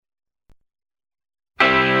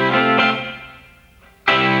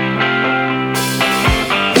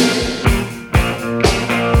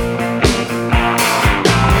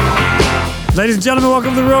Ladies and gentlemen,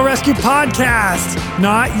 welcome to the Real Rescue Podcast.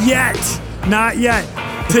 Not yet.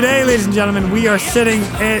 Today, ladies and gentlemen, we are sitting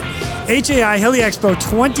at HAI Heli Expo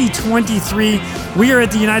 2023. We are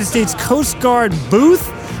at the United States Coast Guard booth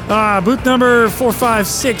number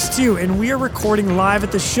 4562, and we are recording live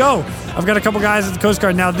at the show. I've got a couple guys at the Coast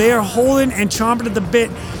Guard now. They are holding and chomping at the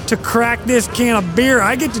bit to crack this can of beer.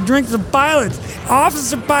 I get to drink some pilots,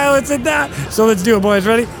 officer pilots at that. So let's do it, boys.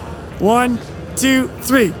 Ready? 1, 2,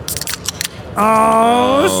 3.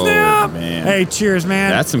 Oh, snap. Man. Hey, cheers, man.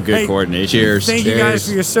 That's some good coordination. Cheers. Thank you guys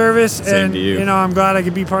for your service. Same and to you. I'm glad I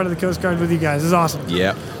could be part of the Coast Guard with you guys. It's awesome.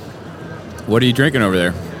 Yeah. What are you drinking over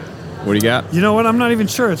there? What do you got? You know what? I'm not even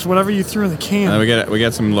sure. It's whatever you threw in the can. We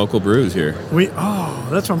got some local brews here.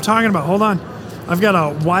 That's what I'm talking about. Hold on. I've got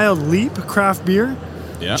a Wild Leap craft beer.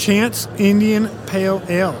 Yeah. Chance Indian Pale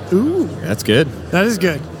Ale. Ooh. That's good. That is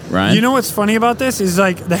good. Ryan? You know what's funny about this is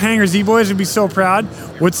like the Hanger Z boys would be so proud.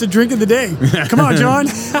 What's the drink of the day? Come on, John.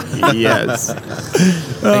 Yes. I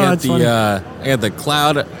got the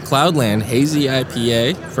Cloudland Hazy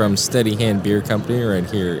IPA from Steady Hand Beer Company right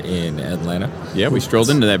here in Atlanta. Yeah, we strolled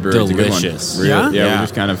into that brewery. Delicious. It's a good one. Yeah? Yeah, we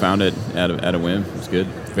just kind of found it at a whim. It's good.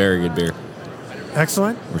 Very good beer.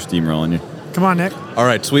 Excellent. We're steamrolling you. Come on, Nick. All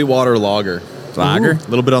right, Sweetwater Lager. Lager? A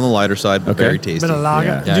little bit on the lighter side, but very tasty. Bit of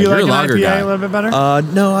lager. Yeah. Do you you're like a an lager IPA guy. a little bit better?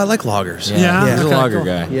 No, I like lagers. Yeah? He's a Okay, lager cool.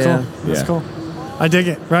 guy. Yeah. Cool. That's Yeah. cool. I dig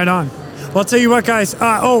it. Right on. Well, I'll tell you what, guys.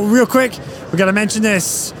 Real quick, we got to mention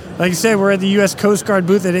this. Like I said, we're at the U.S. Coast Guard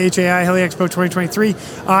booth at HAI Heli Expo 2023.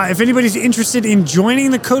 If anybody's interested in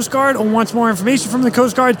joining the Coast Guard or wants more information from the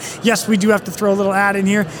Coast Guard, yes, we do have to throw a little ad in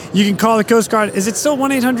here. You can call the Coast Guard. Is it still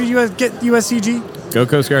 1-800-USCG?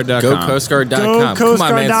 GoCoastGuard.com. GoCoastGuard.com. Come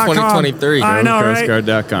on, man. It's 2023. I know, right?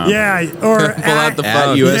 GoCoastGuard.com. Yeah, or Pull out the At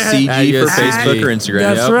phone. USCG Yeah. for At Facebook or Instagram.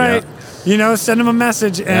 That's Yep. right. Send them a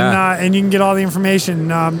message and you can get all the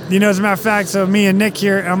information. As a matter of fact, so me and Nick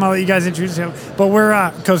here, I'm going to let you guys introduce him, but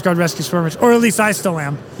we're Coast Guard Rescue Swimmers, or at least I still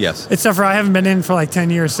am. Yes. Except for I haven't been in for like 10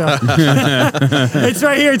 years, so. It's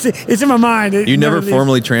right here. It's in my mind. You never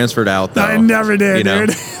formally transferred out, though. I never did, You know?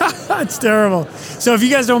 dude. It's terrible. So if you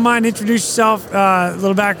guys don't mind, introduce yourself, not a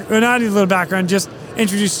little background, just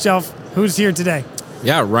introduce yourself. Who's here today?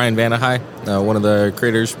 Yeah, Ryan Vanahai, one of the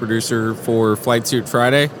creators, producer for Flight Suit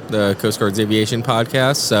Friday, the Coast Guard's aviation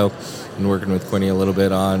podcast. So been working with Quinny a little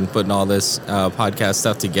bit on putting all this podcast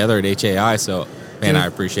stuff together at HAI. So, man, I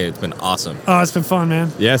appreciate it. It's been awesome. Oh, it's been fun,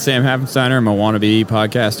 man. Yeah, Sam Hafensteiner. I'm a wannabe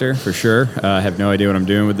podcaster for sure. I have no idea what I'm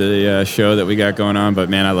doing with the show that we got going on, but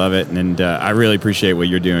man, I love it, and I really appreciate what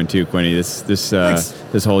you're doing too, Quinny. This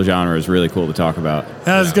whole genre is really cool to talk about.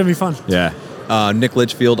 That is going to be fun. Yeah. Nick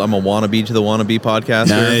Litchfield, I'm a wannabe to the wannabe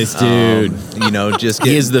podcaster. Nice, dude. Just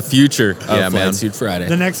He is the future of Yeah, Flight man. Suit Friday.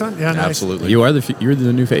 The next one? Yeah, nice. Absolutely. You're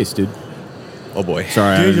the new face, dude. Oh, boy.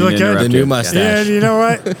 Sorry, Dude, I you didn't look good. interrupt The new you. mustache. Yeah, you know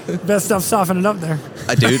what? Best stuff softening up there.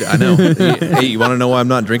 Dude, I know. Hey, you want to know why I'm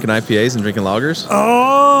not drinking IPAs and drinking lagers?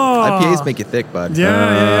 Oh! IPAs make you thick, bud.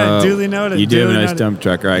 Yeah. Duly noted. You do have a Duly nice noted. dump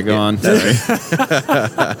truck, right? Go on. Sorry.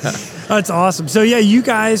 That's awesome. So, yeah, you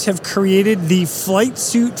guys have created the Flight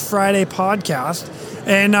Suit Friday podcast.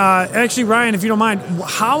 And actually, Ryan, if you don't mind,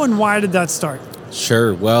 how and why did that start?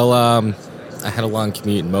 Sure. Well, I had a long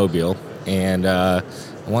commute in Mobile, and I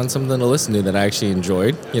wanted something to listen to that I actually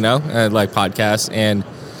enjoyed, I like podcasts, and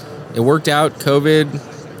it worked out.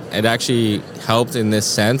 COVID, it actually helped in this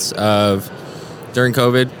sense of during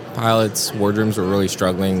COVID, pilots, wardrooms were really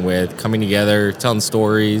struggling with coming together, telling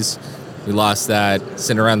stories. We lost that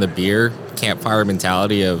sitting around the beer campfire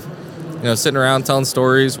mentality of, sitting around telling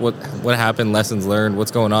stories, what happened, lessons learned,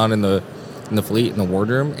 what's going on in the fleet, in the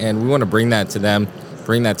wardroom, and we want to bring that to them,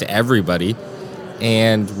 bring that to everybody,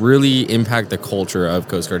 and really impact the culture of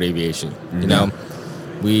Coast Guard aviation.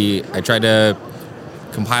 Mm-hmm. I tried to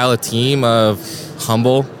compile a team of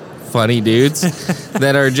humble, funny dudes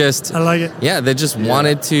that are just I like it. Yeah, that just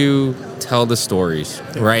wanted to tell the stories,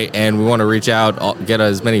 right? And we want to reach out, get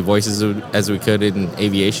as many voices as we could in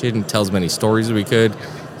aviation, tell as many stories as we could.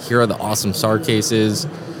 Here are the awesome SAR cases.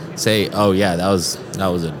 Say, oh yeah, that was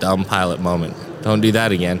a dumb pilot moment. Don't do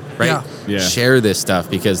that again, right? Yeah. Share this stuff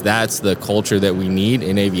because that's the culture that we need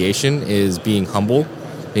in aviation is being humble,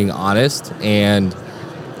 being honest, and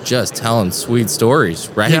just telling sweet stories,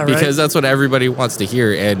 right? Yeah, right. Because that's what everybody wants to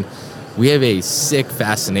hear. And we have a sick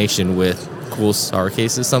fascination with cool SAR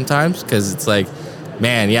cases sometimes because it's like,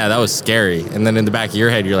 man, yeah, that was scary. And then in the back of your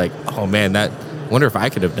head, you're like, oh man, I wonder if I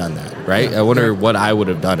could have done that, right? I wonder what I would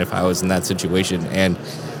have done if I was in that situation. And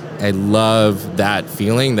I love that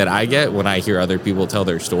feeling that I get when I hear other people tell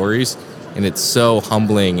their stories And it's so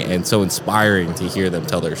humbling and so inspiring to hear them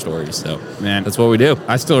tell their stories. So, Man, that's what we do.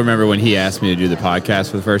 I still remember when he asked me to do the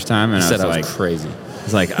podcast for the first time, and He said I was I like, was crazy.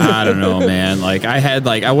 It's like, I don't know, man. Like,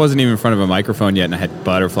 I wasn't even in front of a microphone yet, and I had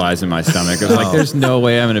butterflies in my stomach. I was like, there's no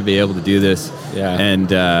way I'm going to be able to do this. Yeah.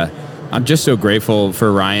 And I'm just so grateful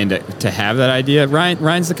for Ryan to have that idea.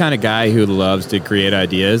 Ryan's the kind of guy who loves to create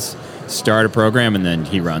ideas, start a program, and then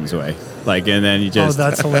he runs away. Like, and then he just... Oh,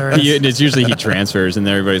 that's hilarious. And it's usually he transfers, and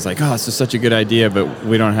everybody's like, oh, this is such a good idea, but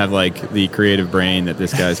we don't have, like, the creative brain that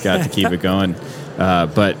this guy's got to keep it going.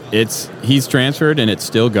 But he's transferred, and it's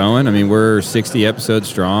still going. I mean, we're 60 episodes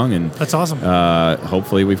strong, and That's awesome.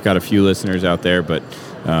 hopefully we've got a few listeners out there, but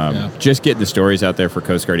just getting the stories out there for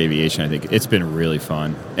Coast Guard Aviation, I think it's been really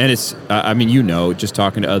fun. And it's, just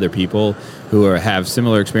talking to other people who have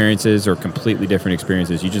similar experiences or completely different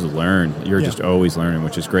experiences, you just learn. You're just always learning,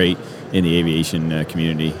 which is great in the aviation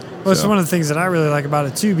community. Well, it's one of the things that I really like about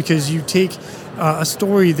it, too, because you take a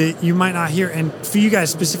story that you might not hear. And for you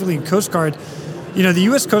guys, specifically in Coast Guard, the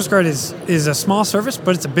U.S. Coast Guard is a small service,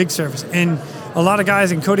 but it's a big service. And a lot of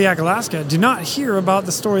guys in Kodiak, Alaska do not hear about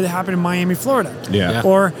the story that happened in Miami, Florida. Yeah.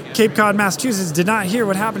 Or Cape Cod, Massachusetts did not hear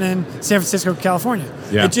what happened in San Francisco, California.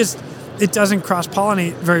 Yeah. It doesn't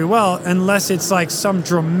cross-pollinate very well unless it's like some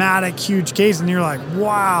dramatic, huge case, and you're like,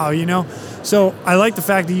 wow, So I like the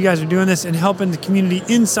fact that you guys are doing this and helping the community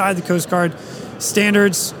inside the Coast Guard,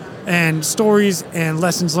 standards and stories and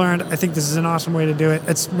lessons learned. I think this is an awesome way to do it.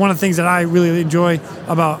 It's one of the things that I really enjoy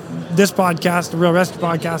about this podcast, the Real ResQ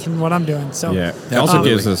podcast, and what I'm doing. So it also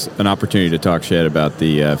gives us an opportunity to talk shit about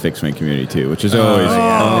the fixed wing community too, which is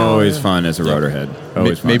always fun as a rotorhead.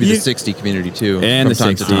 Always fun. Maybe the 60 community too. And the from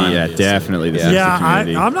time 60, to time. yeah, definitely the 60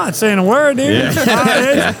 community. I'm not saying a word, dude.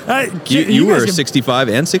 You were 65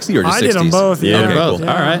 and 60 or just 60s? I did them both. Yeah, Okay, both. cool.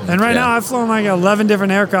 All right. And right now I've flown like 11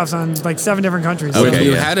 different aircrafts on like 7 different countries. So Okay,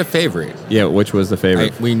 you yeah. had a favorite. Yeah, which was the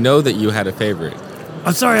favorite? We know that you had a favorite.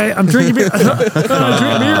 I'm sorry, I'm drinking beer.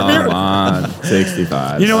 Come on,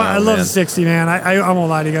 65. You know what? I love man. the 60, man. I won't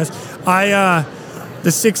lie to you guys.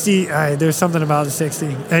 The 60, there's something about the 60.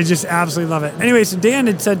 I just absolutely love it. Anyway, so Dan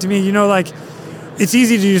had said to me, it's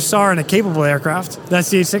easy to do SAR in a capable aircraft. That's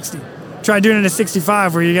the 860. Try doing it in a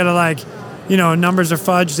 65 where you got to numbers are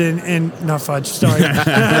fudged and not fudged,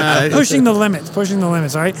 sorry. pushing the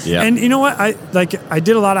limits, all right? Yeah. And you know what? I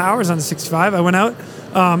did a lot of hours on the 65. I went out.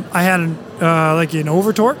 I had an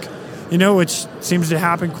over torque, which seems to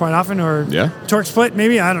happen quite often, or torque split,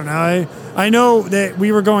 maybe. I don't know. I know that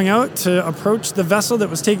we were going out to approach the vessel that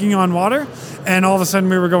was taking on water, and all of a sudden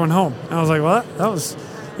we were going home. And I was like, well, that was,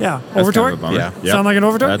 over torque. Yeah. Sound like an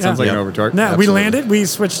over torque? That sounds like an over torque. Yeah, we landed, we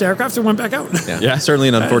switched aircraft, and went back out. Yeah. Certainly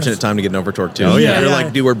an unfortunate time to get an over torque too. Oh, yeah. You're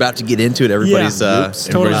like, dude, we're about to get into it. Everybody's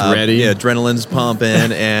Everybody's ready. Yeah, adrenaline's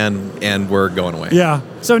pumping, and we're going away. Yeah.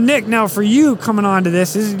 So Nick, now for you coming on to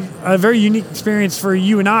this is a very unique experience for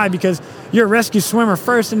you and I because you're a rescue swimmer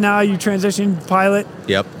first, and now you transition pilot.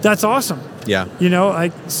 Yep. That's awesome. Yeah.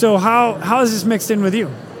 So how is this mixed in with you?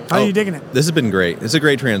 How are you digging it? This has been great. It's a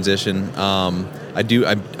great transition.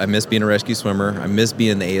 I miss being a rescue swimmer. I miss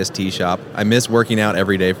being in the AST shop. I miss working out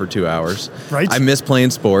every day for 2 hours. Right. I miss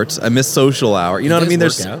playing sports. I miss social hour. You know what I mean?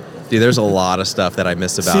 There's a lot of stuff that I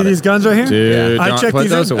miss about See it. these guns right here? Dude, I don't checked put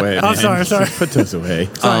these those in. away, I'm man. sorry. Put those away.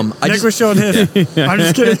 Nick was showing his. I'm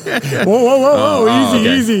just kidding. Whoa.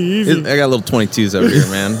 Easy. I got little 22s over here,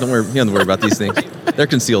 man. You don't have to worry about these things. They're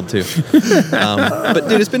concealed too. But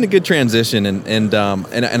dude, it's been a good transition, and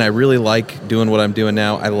I really like doing what I'm doing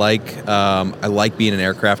now. I like being an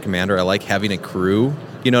aircraft commander. I like having a crew.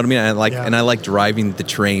 You know what I mean? And I like driving the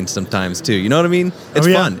train sometimes too. You know what I mean? It's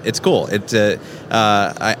fun. It's cool.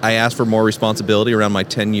 I asked for more responsibility around my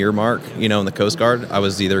 10-year mark. In the Coast Guard, I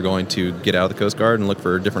was either going to get out of the Coast Guard and look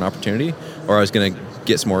for a different opportunity, or I was going to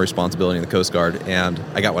get some more responsibility in the Coast Guard. And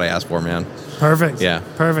I got what I asked for, man. Perfect. Yeah.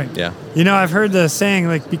 Perfect. Yeah. I've heard the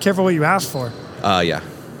saying be careful what you ask for. Yeah.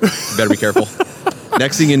 You better be careful.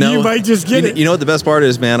 Next thing you know, you might just get it. You know what the best part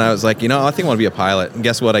is, man? I was like, I think I want to be a pilot. And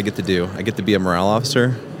guess what I get to do? I get to be a morale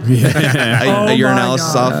officer. Yeah. Your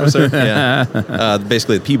analysis officer. Yeah.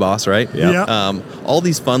 Basically the P-boss, right? Yeah. All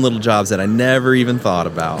these fun little jobs that I never even thought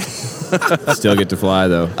about. Still get to fly,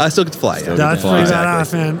 though. I still get to fly. Yeah. That's pretty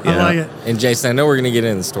Exactly. badass, man. I like it. And Jason, I know we're going to get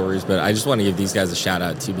into the stories, but I just want to give these guys a shout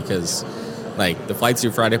out too, because the Flights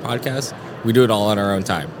Through Friday podcast, we do it all on our own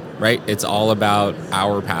time. Right? It's all about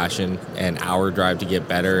our passion and our drive to get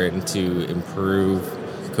better and to improve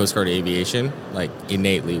Coast Guard aviation.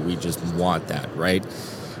 Innately, we just want that, right?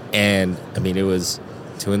 And it was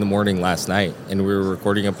 2 a.m. last night, and we were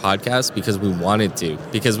recording a podcast because we wanted to,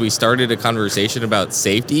 because we started a conversation about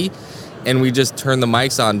safety, and we just turned the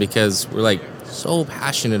mics on because we're like, so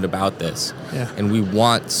passionate about this, Yeah. and we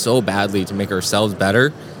want so badly to make ourselves better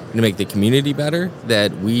and to make the community better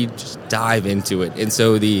that we just dive into it. And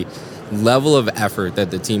so the level of effort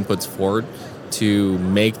that the team puts forward to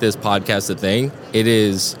make this podcast a thing, it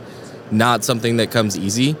is not something that comes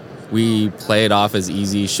easy. We play it off as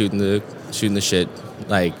easy, shooting the shit,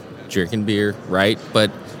 like drinking beer, right?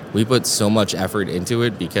 But we put so much effort into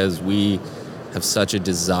it because we have such a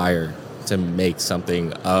desire to make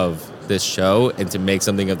something of this show and to make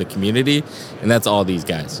something of the community, and that's all these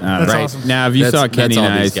guys. That's right awesome. Now, if you saw Kenny and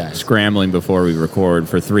I scrambling before we record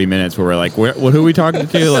for 3 minutes, where we're like, who are we talking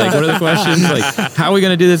to? Like, what are the questions? Like, how are we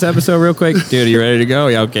going to do this episode real quick? Dude, are you ready to go?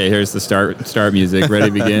 Yeah, okay, here's the start music. Ready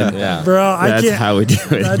to begin? Yeah. Bro, that's how we do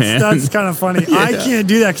it, man. That's kind of funny. Yeah. I can't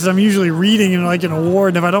do that because I'm usually reading like an award,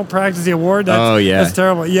 and if I don't practice the award, that's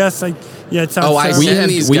terrible. Yes, it sounds terrible. I send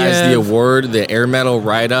these guys the award, the air medal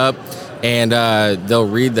write-up, and they'll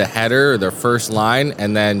read the header or their first line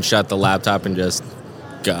and then shut the laptop and just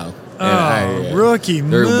go. Rookie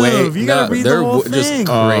move. You got to read the whole thing.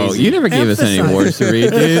 You never gave us any awards to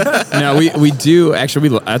read, dude. No, we do.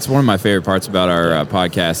 Actually, that's one of my favorite parts about our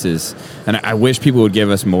podcast is, and I wish people would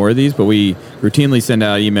give us more of these, but we routinely send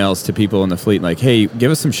out emails to people in the fleet like, hey,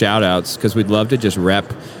 give us some shout-outs because we'd love to just rep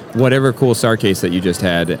whatever cool SAR case that you just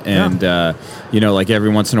had. And, like every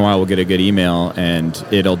once in a while we'll get a good email and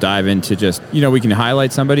it'll dive into just, we can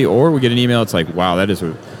highlight somebody, or we get an email. It's like, wow, that is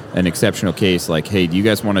an exceptional case. Like, hey, do you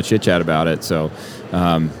guys want to chit chat about it? So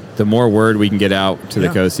the more word we can get out to the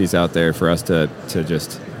coasties out there for us to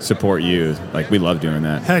just support you, like we love doing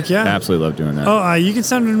that. Heck yeah. Absolutely love doing that. Oh, you can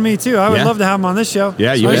send them to me too. I would love to have them on this show.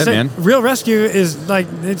 Yeah, you bet, man. Real rescue is like,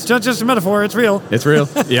 it's just a metaphor. It's real. It's real.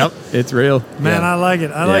 Yep, it's real. Man, I like it.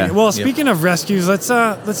 I like it. Well, speaking of rescues,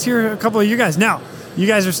 let's hear a couple of you guys. Now, you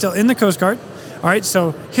guys are still in the Coast Guard. All right,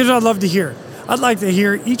 so here's what I'd love to hear. I'd like to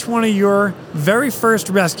hear each one of your very first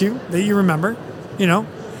rescue that you remember,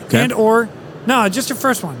 and or, no, just your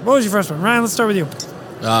first one. What was your first one? Ryan, let's start with you.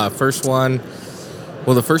 First one,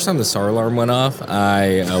 well, the first time the SAR alarm went off,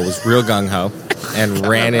 I was real gung-ho and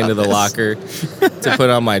ran into the locker to put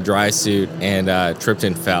on my dry suit and tripped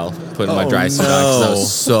and fell, putting my dry suit on because I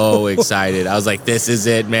was so excited. I was like, this is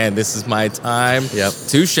it, man. This is my time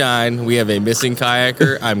to shine. We have a missing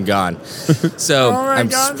kayaker. I'm gone. So I'm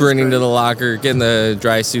sprinting to the locker, getting the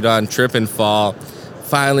dry suit on, trip and fall.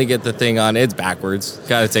 Finally get the thing on. It's backwards.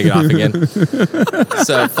 Got to take it off again.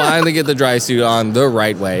 So finally get the dry suit on the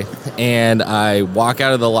right way. And I walk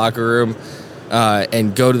out of the locker room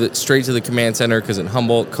and go straight to the command center because in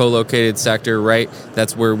Humboldt, co-located sector, right?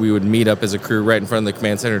 That's where we would meet up as a crew right in front of the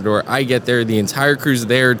command center door. I get there. The entire crew's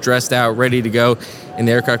there, dressed out, ready to go. And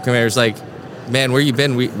the aircraft commander's like, man, where you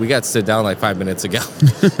been? We got stood down like 5 minutes ago.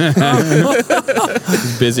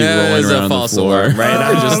 Busy rolling around the floor. Alarm, right?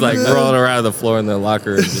 I was just like rolling around on the floor in the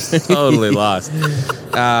locker and just totally lost.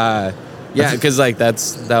 Because like that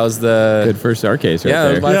was the good first SAR case right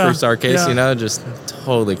there. Yeah, that was my first SAR case, just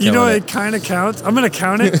totally killing it kind of counts. I'm going to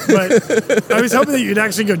count it, but I was hoping that you'd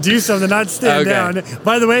actually go do something, not stand down.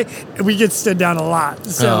 By the way, we get stood down a lot.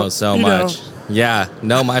 So much. Yeah.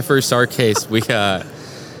 No, my first SAR case,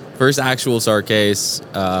 first actual SAR case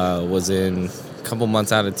was in a couple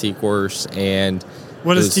months out of T course, and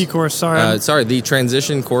what is T course? Sorry, the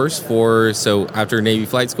transition course so after Navy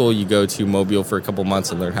flight school, you go to Mobile for a couple months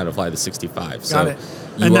and learn how to fly the 65. Got it.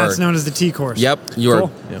 And that's known as the T course. Yep, you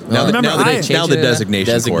are. Yep. Now the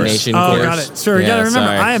designation course. Oh, got it. Sure, you got to remember,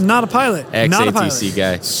 I am not a pilot. Not a pilot.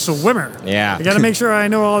 Guy. Swimmer. Yeah. I got to make sure I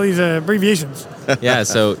know all these abbreviations. Yeah,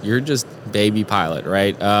 so you're just baby pilot,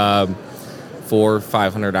 right?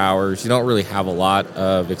 400-500 hours. You don't really have a lot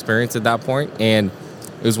of experience at that point, and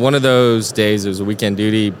it was one of those days. It was a weekend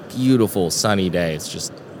duty, beautiful sunny day. It's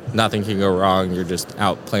just nothing can go wrong. You're just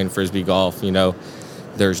out playing frisbee golf.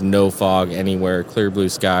 There's no fog anywhere, clear blue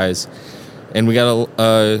skies, and we got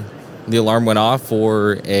the alarm went off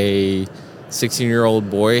for a 16-year-old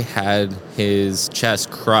boy had his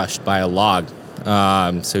chest crushed by a log.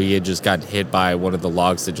 So he had just gotten hit by one of the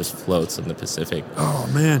logs that just floats in the Pacific. Oh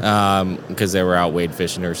man! Because they were out wade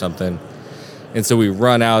fishing or something. And so we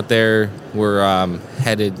run out there. We're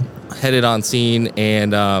headed on scene,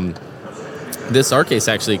 and this SAR case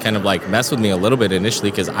actually kind of like messed with me a little bit initially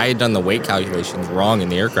because I had done the weight calculations wrong in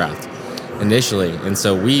the aircraft initially, and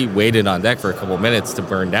so we waited on deck for a couple minutes to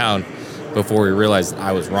burn down before we realized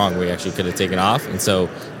I was wrong. We actually could have taken off, and so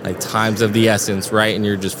like time's of the essence, right? And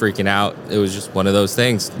you're just freaking out. It was just one of those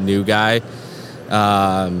things. New guy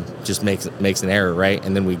just makes an error, right?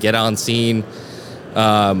 And then we get on scene.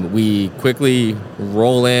 We quickly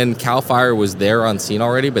roll in. CAL FIRE was there on scene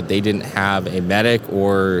already, but they didn't have a medic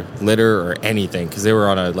or litter or anything because they were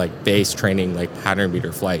on a like base training, like pattern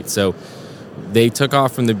beater flight. So they took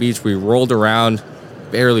off from the beach. We rolled around,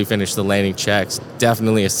 barely finished the landing checks,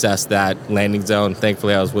 definitely assessed that landing zone.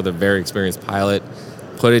 Thankfully, I was with a very experienced pilot,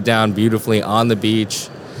 put it down beautifully on the beach.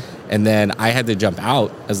 And then I had to jump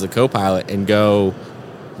out as the co-pilot and go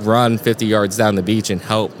run 50 yards down the beach and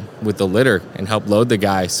help with the litter and help load the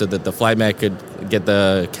guy so that the flight mech could get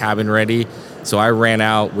the cabin ready. So I ran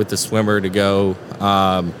out with the swimmer to go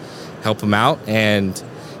help him out, and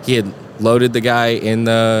he had loaded the guy in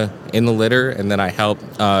the litter, and then I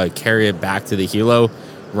helped carry it back to the helo,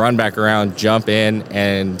 run back around, jump in,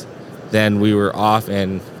 and then we were off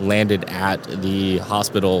and landed at the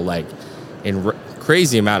hospital like in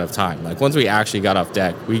crazy amount of time. Like once we actually got off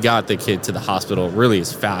deck, we got the kid to the hospital really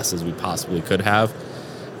as fast as we possibly could have.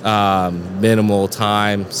 Minimal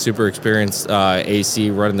time, super experienced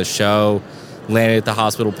AC running the show, landed at the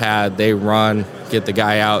hospital pad. They run, get the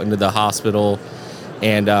guy out into the hospital,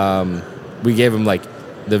 and we gave him like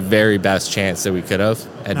the very best chance that we could have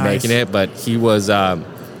at making it. But he was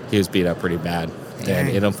beat up pretty bad. And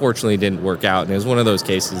it unfortunately didn't work out. And it was one of those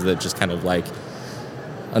cases that just kind of like,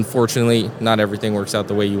 unfortunately, not everything works out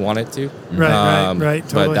the way you want it to. Right,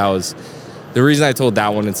 totally. But that was the reason I told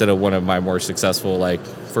that one instead of one of my more successful like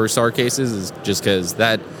first SAR cases, is just because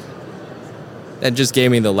that just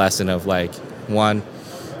gave me the lesson of like, one,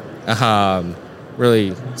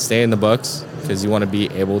 really stay in the books because you want to be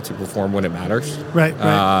able to perform when it matters. Right.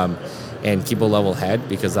 And keep a level head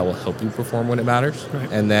because that will help you perform when it matters.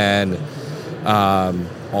 Right. And then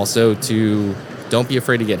also to don't be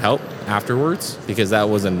afraid to get help afterwards, because that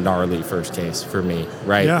was a gnarly first case for me,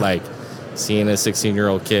 right? Yeah. Like seeing a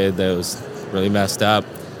 16-year-old kid that was really messed up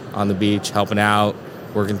on the beach, helping out,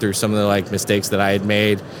 working through some of the like mistakes that I had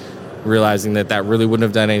made, realizing that really wouldn't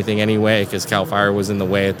have done anything anyway because CAL FIRE was in the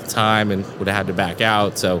way at the time and would have had to back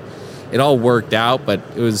out. So it all worked out, but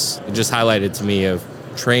it just highlighted to me of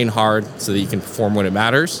train hard so that you can perform when it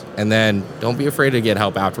matters, and then don't be afraid to get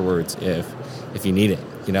help afterwards if you need it,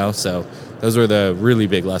 you know? So those were the really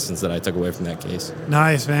big lessons that I took away from that case.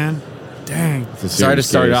 Nice, man. Dang. Sorry to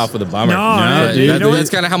start it off with a bummer. No, dude, that's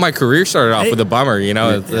kind of how my career started off, with a bummer, you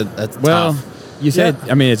know? That's tough. You said,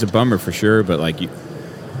 I mean, it's a bummer for sure, but like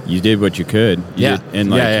you did what you could. You did, and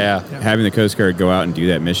like having the Coast Guard go out and do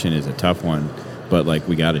that mission is a tough one, but like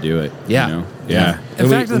we got to do it. Yeah. You know? Yeah. And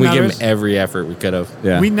we gave them every effort we could have.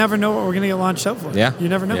 Yeah. We never know what we're going to get launched out for. Yeah. You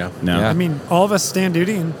never know. Yeah. No. I mean, all of us stand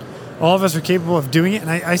duty and all of us are capable of doing it. And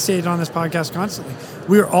I say it on this podcast constantly.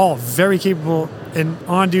 We are all very capable and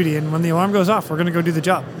on duty. And when the alarm goes off, we're going to go do the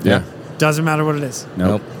job. Yeah. Doesn't matter what it is.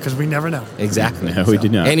 Nope. Because we never know. Exactly. No, we do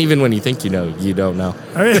not. And even when you think you know, you don't know.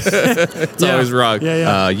 It's always wrong.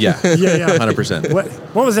 Yeah. 100%.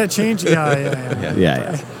 What was that change?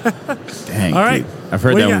 Yeah. Dang. All right. Dude. I've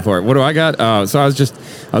heard What do that you one got? before. What do I got? So I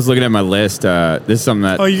was looking at my list. This is something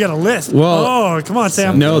that. Oh, you got a list? Well, come on,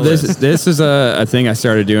 Sam. No, this is a thing I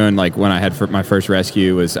started doing like when I had my first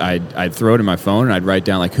rescue. Was I'd throw it in my phone and I'd write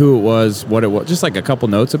down like who it was, what it was, just like a couple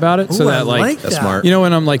notes about it, so that like that's smart. You know,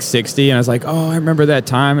 when I'm like 60 and I was like, oh, I remember that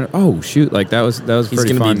time, and oh shoot, like that was He's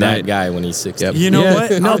pretty gonna fun. be that guy when he's 60. Yep. You know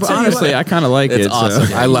what? No, I'll but tell you honestly, what. I kind of like It's it. awesome.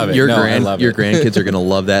 So. I love it. Your I love your it. grandkids are going to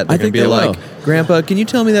love that. They're I going think to be they like, will. Grandpa, can you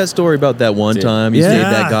tell me that story about that one time you Yeah. saved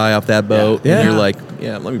that guy off that boat? Yeah. And you're like,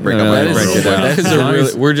 yeah, let me break Yeah, up my that is write it so down. funny. That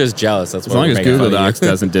is we're just jealous. That's As why long we're as making Google fun of you. Docs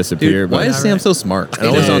doesn't disappear. Dude, why is Sam so smart? And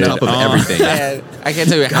always on top of everything. Man, I can't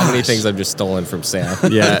tell you how many things I've just stolen from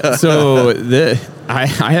Sam. Yeah. So I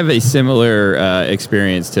have a similar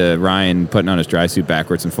experience to Ryan putting on his dry suit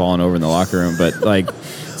backwards and falling over in the locker room. But like,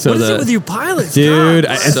 so What is it with you pilots? dude,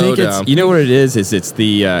 God. I So think dumb. it's, you know what it is it's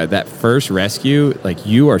the that first rescue. Like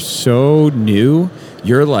you are so new,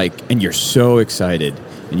 you're like, and you're so excited,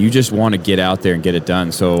 and you just want to get out there and get it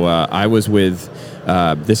done. So I was with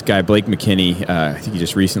this guy Blake McKinney. I think he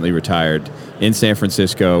just recently retired in San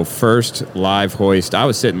Francisco. First live hoist. I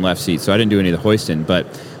was sitting left seat, so I didn't do any of the hoisting. But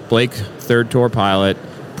Blake, third tour pilot,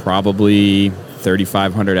 probably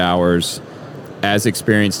 3,500 hours, as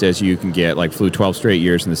experienced as you can get. Like flew 12 straight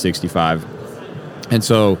years in the 65. And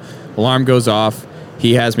so alarm goes off.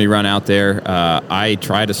 He has me run out there. I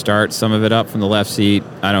try to start some of it up from the left seat.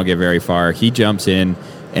 I don't get very far. He jumps in,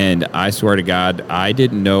 and I swear to God, I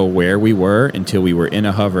didn't know where we were until we were in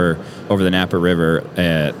a hover over the Napa River,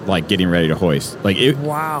 like getting ready to hoist. Like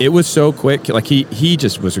it was so quick. Like he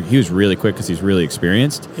was really quick because he's really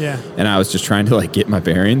experienced. Yeah. And I was just trying to like get my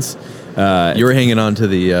bearings. You were hanging on to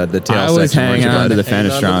the tail I was section. hanging on to the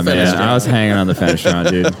fenestron, man. I was hanging on the fenestron,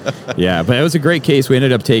 dude. Yeah, but it was a great case. We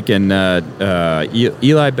ended up taking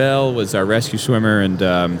Eli Bell was our rescue swimmer,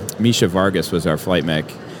 and Misha Vargas was our flight mech.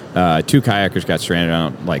 2 kayakers got stranded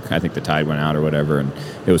on, like, I think the tide went out or whatever, and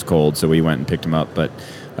it was cold, so we went and picked them up. But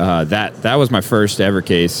that was my first ever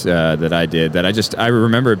case that I did. I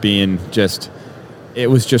remember it being just. It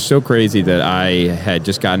was just so crazy that I had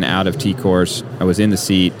just gotten out of T-course. I was in the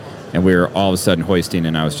seat, and we were all of a sudden hoisting,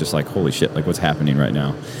 and I was just like, holy shit, like, what's happening right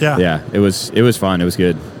now? Yeah. Yeah, it was fun. It was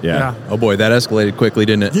good. Yeah. Oh, boy, that escalated quickly,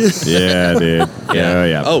 didn't it? Yeah, dude. Yeah.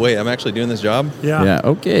 Yeah. Oh, wait, I'm actually doing this job? Yeah. Yeah,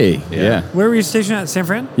 okay. Yeah. Where were you stationed at? San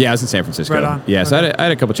Fran? Yeah, I was in San Francisco. Right on. Yeah, so Okay. I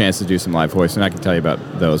had a couple chances to do some live hoists, and I can tell you about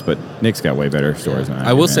those, but Nick's got way better stories than I do.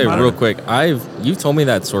 I will say man. real quick, you've told me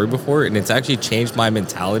that story before, and it's actually changed my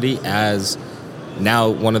mentality as now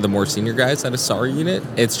one of the more senior guys at a SAR unit.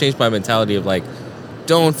 It's changed my mentality of like,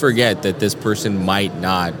 don't forget that this person might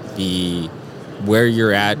not be where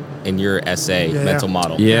you're at in your SA mental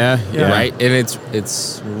model. Yeah. Right? And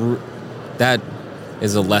that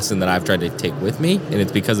is a lesson that I've tried to take with me, and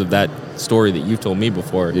it's because of that story that you've told me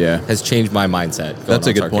before has changed my mindset. That's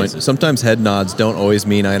a good point. Cases. Sometimes head nods don't always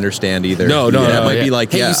mean I understand either. No. It might be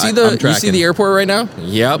like, hey, yeah, you see I'm you see the airport right now?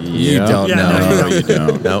 Yep. You don't Yeah, know. no, No, you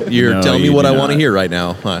don't. No, you're No, telling me you what do I want to not. hear right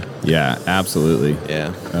now. Huh. Yeah, absolutely. Yeah.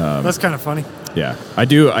 That's kind of funny. Yeah, I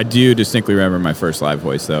do distinctly remember my first live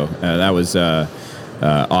voice though. That was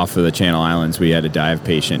off of the Channel Islands. We had a dive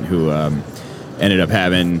patient who ended up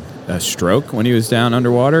having a stroke when he was down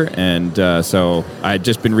underwater, and so I had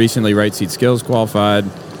just been recently right seat skills qualified.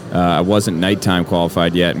 I wasn't nighttime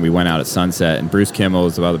qualified yet, and we went out at sunset. And Bruce Kimmel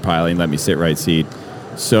was the other pilot and let me sit right seat.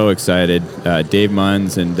 So excited. Dave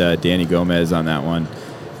Munns and Danny Gomez on that one.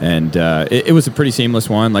 And it was a pretty seamless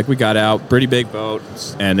one. Like, we got out, pretty big boat,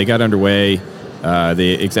 and they got underway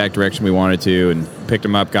the exact direction we wanted to, and picked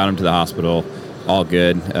him up, got him to the hospital, all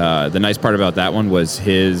good. The nice part about that one was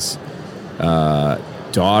his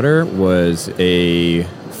daughter was a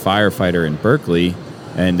firefighter in Berkeley,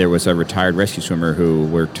 and there was a retired rescue swimmer who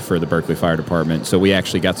worked for the Berkeley Fire Department. So we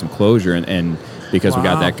actually got some closure, and because we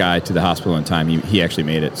got that guy to the hospital in time, he actually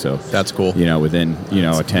made it. So that's cool. Within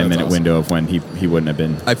a 10-minute window of when he wouldn't have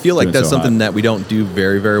been. I feel like that's so something hot. that we don't do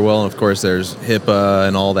very, very well. And of course, there's HIPAA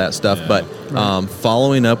and all that stuff. But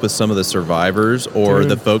following up with some of the survivors or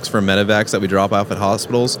the folks from medevacs that we drop off at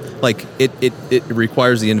hospitals, like it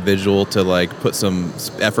requires the individual to like put some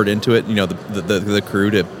effort into it. The crew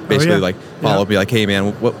to basically like follow up, be like, hey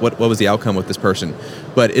man, what was the outcome with this person?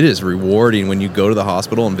 But it is rewarding when you go to the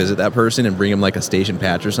hospital and visit that person and bring them like a station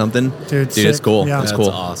patch or something. Dude, it's cool. Yeah. It's That's cool.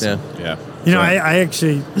 awesome. Yeah. I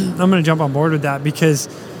actually, I'm going to jump on board with that because,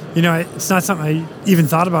 it's not something I even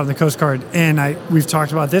thought about in the Coast Guard. And we've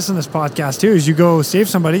talked about this in this podcast too, is you go save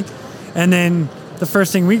somebody, and then the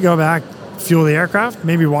first thing we go back, fuel the aircraft,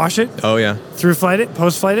 maybe wash it. Oh yeah. Through flight it,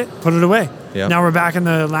 post flight it, put it away. Yep. Now we're back in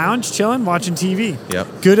the lounge, chilling, watching TV.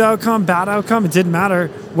 Yep. Good outcome, bad outcome, it didn't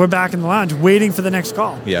matter. We're back in the lounge, waiting for the next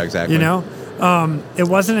call. Yeah, exactly. It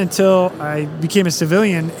wasn't until I became a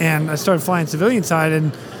civilian and I started flying civilian side,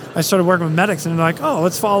 and I started working with medics, and they're like, "Oh,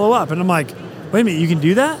 let's follow up." And I'm like, "Wait a minute, you can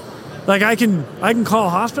do that? Like, I can call a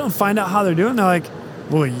hospital and find out how they're doing." They're like,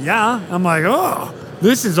 "Well, yeah." I'm like, "Oh,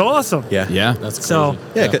 this is awesome." Yeah. Yeah. That's crazy.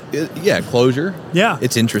 So closure. yeah,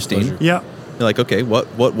 It's interesting. Closure. yeah. You're like, okay,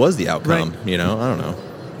 what was the outcome? Right. I don't know.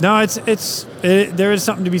 No, there is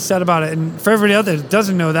something to be said about it. And for everybody out there that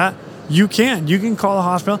doesn't know that, you can call the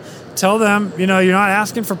hospital, tell them, you're not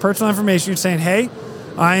asking for personal information. You're saying, hey,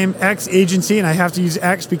 I am X agency, and I have to use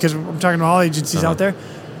X because I'm talking to all agencies out there.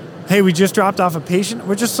 Hey, we just dropped off a patient.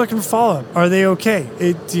 We're just looking for follow-up. Are they okay?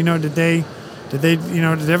 Did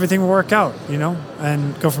everything work out,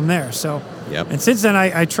 and go from there. So, Yep. And since then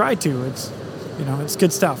I try to. It's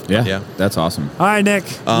good stuff. Yeah. That's awesome. All right, Nick,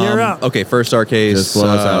 you're up. Okay, first our case. Just blow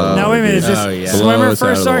us out. Now, wait a minute. Is this Oh, yeah. swimmer Blow us out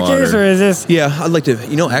first of the star case, water. or is this? Yeah, I'd like to.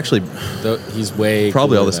 Actually, He's way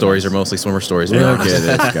probably all the cooler than stories us. are mostly swimmer stories. Look at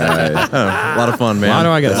this guy. A lot of fun, man. Why do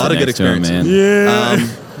I got a lot of good experience, man? Yeah.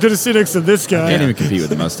 Good to sit next to this guy. Can't even compete with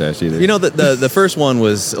the mustache either. The first one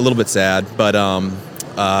was a little bit sad, but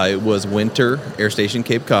it was Winter Air Station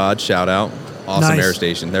Cape Cod. Shout out, awesome Nice. air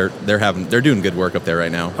station. They're doing good work up there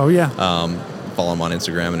right now. Oh, yeah. Follow them on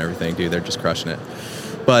Instagram and everything, dude. They're just crushing it.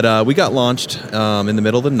 But we got launched in the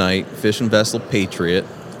middle of the night, fishing vessel Patriot,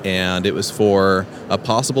 and it was for a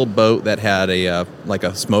possible boat that had a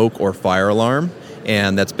smoke or fire alarm,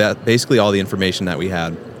 and that's basically all the information that we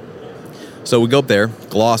had. So we go up there,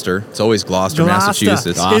 Gloucester. It's always Gloucester,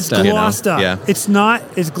 Massachusetts. It's Gloucester. Yeah. It's not.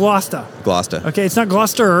 It's Gloucester. Gloucester. Okay, it's not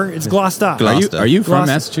Gloucester. It's Gloucester. Are you from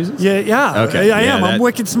Gloucester. Massachusetts? Yeah. Okay. I am. I'm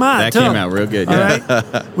wicked smart. That too. came out real good. All Yeah.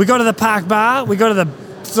 right. We go to the Pack Bar. We go to the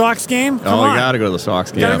Sox game. Come on. We gotta go to the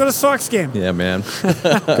Sox game. Gotta go to the Sox game. Yeah, man.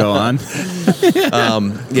 Go on.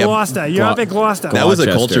 Gloucester. You're up at Gloucester. That was a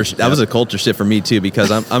Gloucester. culture. That was a culture shift for me too, because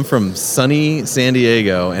I'm from sunny San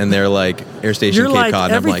Diego, and they're like Air Station You're Cape like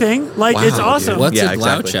Cod. And everything. I'm like, Like, wow, it's awesome. dude. What's Yeah, a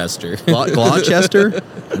exactly. Gloucester? Gloucester,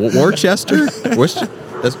 Worcester, Worcester.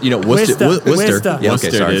 That's, Worcester. Worcester. Yeah, okay,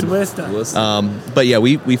 Worcester, sorry. dude. Worcester. But yeah,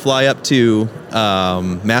 we fly up to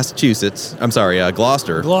Massachusetts. I'm sorry,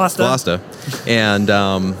 Gloucester. Gloucester. And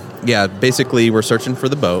yeah, basically we're searching for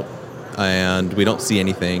the boat, and we don't see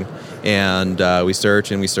anything. And we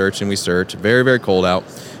search and we search and we search. Very, very cold out.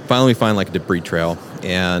 Finally, we find like a debris trail,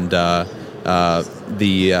 and one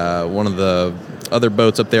of the other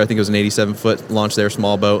boats up there, I think it was an 87-foot launched there,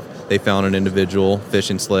 small boat. They found an individual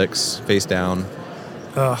fishing slicks, face down,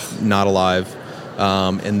 not alive.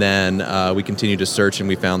 And then we continued to search, and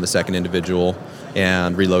we found the second individual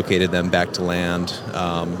and relocated them back to land.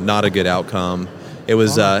 Not a good outcome. It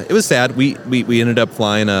was sad. We ended up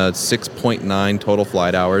flying 6.9 total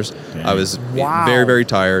flight hours. Dang. I was Wow. very, very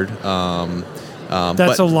tired.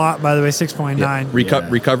 That's a lot, by the way. 6.9.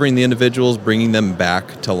 Recovering the individuals, bringing them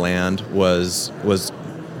back to land was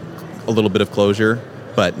a little bit of closure,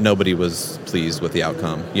 but nobody was pleased with the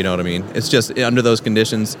outcome. You know what I mean? It's just under those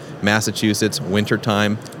conditions, Massachusetts,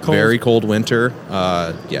 wintertime, very cold winter.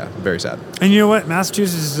 Very sad. And you know what?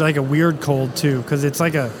 Massachusetts is like a weird cold too, because it's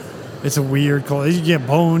a weird cold. You get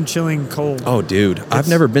bone chilling cold. Oh, dude, I've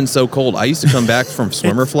never been so cold. I used to come back from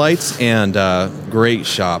swimmer flights, and great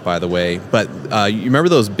shop, by the way. But you remember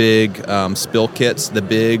those big spill kits, the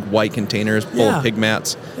big white containers full of pig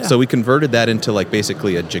mats? Yeah. So we converted that into like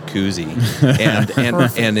basically a jacuzzi.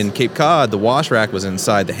 and in Cape Cod, the wash rack was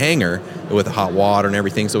inside the hangar with hot water and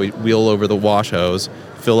everything. So we wheel over the wash hose,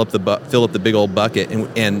 fill up the big old bucket,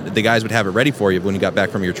 and the guys would have it ready for you when you got back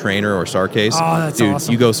from your trainer or SAR case. Oh, that's Dude,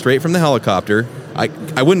 awesome. you go straight from the helicopter. I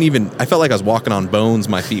felt like I was walking on bones.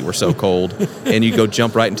 My feet were so cold. And you go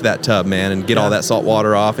jump right into that tub, man, and get all that salt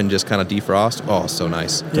water off and just kind of defrost. Oh, so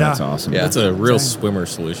nice. Yeah. That's awesome. Yeah. That's a real swimmer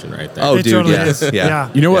solution right there. Oh, It dude, totally yeah. is.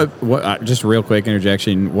 Yeah. You know what? Just a real quick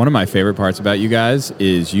interjection. One of my favorite parts about you guys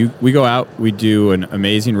is we go out, we do an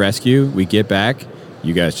amazing rescue, we get back.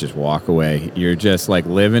 You guys just walk away. You're just like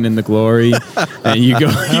living in the glory, and you go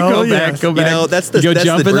back. You know, that's the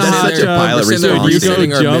jump in the hot such a tub. pilot We're sitting there response. You go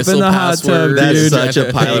resetting our jump in missile the hot tub, password. That's dude. such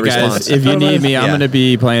a pilot Hey, guys, response. if you need me, I'm Yeah. going to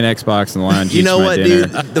be playing Xbox in the lounge. You know eating my what, dinner.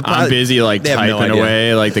 dude? The I'm pilot- busy like they have no typing idea.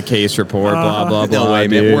 away like the case report, blah blah blah. No way,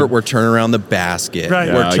 man. dude. We're turning around the basket.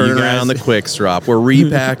 Right. We're No, turning you guys- around the quick strop. We're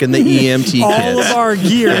repacking the EMT All kits. of our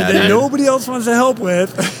gear Yeah, that dude. nobody else wants to help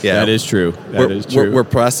with. Yeah. That is true. That is true. We're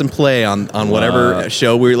press and play on whatever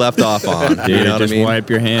show we left off on. Dude, you know what I just mean? wipe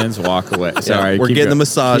your hands, walk away. Sorry, we're keep getting the going.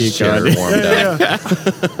 massage Keep chair going. warmed up. Yeah.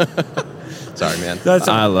 Sorry, man. That's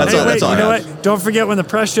I love hey, it. wait, That's all you I know have. what? Don't forget when the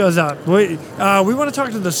press shows up. We want to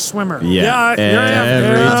talk to the swimmer. Yeah,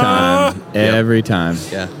 every time.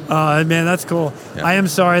 Yeah. Man, that's cool. Yeah. I am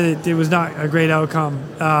sorry that it was not a great outcome,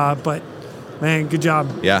 but man, good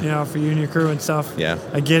job. Yeah. For you and your crew and stuff. Yeah.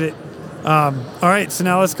 I get it. All right, so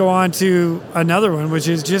now let's go on to another one, which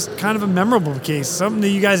is just kind of a memorable case, something that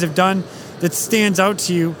you guys have done that stands out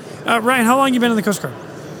to you. Ryan, how long have you been in the Coast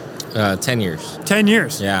Guard? 10 years. 10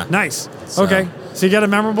 years. Yeah. Nice. So- Okay. So you got a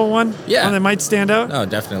memorable one? Yeah. One that might stand out? No,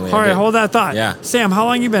 definitely. All I right, did. hold that thought. Yeah. Sam, how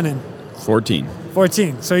long you been in? 14.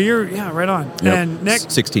 14. So you're, right on. Yep. And Nick?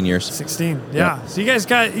 16 years. 16. Yeah. So you guys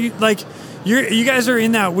you guys are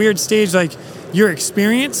in that weird stage, like you're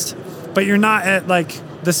experienced, but you're not at like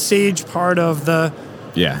the sage part of the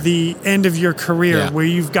end of your career where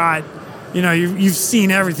you've got, you've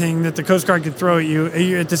seen everything that the Coast Guard could throw at you.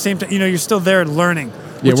 You're at the same time, you're still there learning.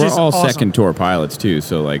 Yeah, which we're is all awesome. second tour pilots too.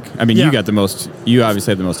 So like, I mean, Yeah. you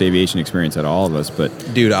obviously have the most aviation experience out of all of us, but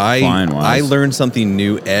Dude, flying-wise. I learned something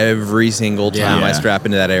new every single time Yeah. I strap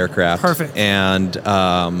into that aircraft. Perfect. And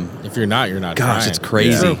If you're not, you're not gosh, trying. it's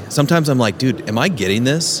crazy. Yeah. Sometimes I'm like, dude, am I getting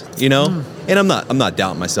this? And I'm not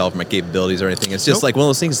doubting myself or my capabilities or anything. It's just Nope. like one of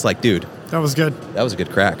those things. It's like, dude, That was good. that was a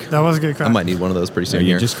good crack. That was a good crack. I might need one of those pretty So soon you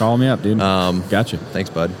here. just call me up, dude. Gotcha.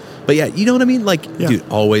 Thanks, bud. But yeah, you know what I mean? Like, Yeah. dude,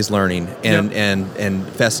 always learning and, Yep. and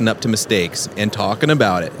fessing up to mistakes and talking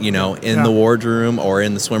about it, in Yeah. the wardroom or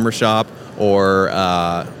in the swimmer shop or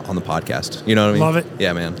on the podcast. You know what I mean? Love it.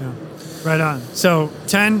 Yeah, man. Yeah. Right on. So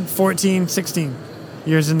 10, 14, 16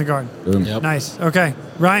 years in the Guard. Boom. Yep. Nice. Okay.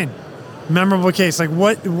 Ryan, memorable case. Like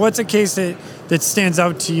what's a case that stands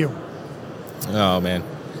out to you? Oh, man.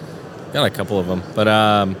 got a couple of them, but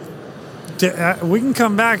we can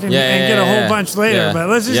come back and get a whole bunch later. But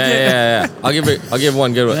let's just get. I'll give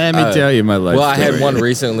one good one. Let me tell you my life. Well, I story. had one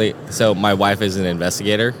recently. So my wife is an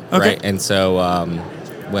investigator, right? And so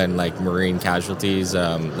when like marine casualties,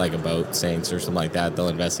 like a boat sinks or something like that, they'll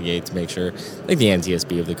investigate to make sure, like the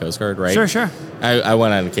NTSB of the Coast Guard, right? Sure. I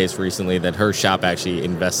went on a case recently that her shop actually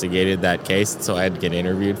investigated that case, so I had to get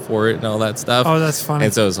interviewed for it and all that stuff. Oh, that's funny.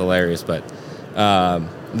 And so it was hilarious, but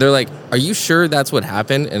they're like, "Are you sure that's what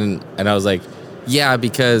happened?" And I was like, "Yeah,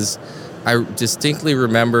 because I distinctly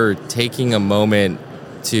remember taking a moment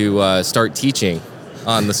to start teaching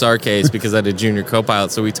on the SAR case because I had a junior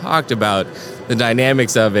co-pilot. So we talked about the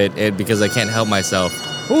dynamics of it, and because I can't help myself."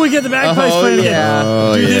 Oh, we get the bagpipes playing again.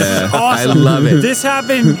 Oh, Dude, yeah. this is awesome. I love it. This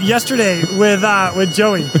happened yesterday with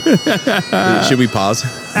Joey. Should we pause?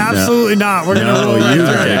 Absolutely not. We're gonna roll you right through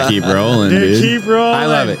gotta it. keep rolling, dude. Keep rolling. I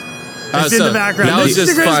love it. It's in the background. That was This is the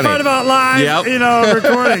just greatest funny. part about live,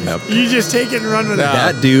 recording. You just take it and run with it.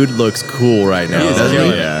 That dude looks cool right now. doesn't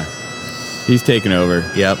Oh, he? yeah. He's taking over.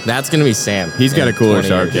 Yep. That's going to be Sam. He's got in a cooler 20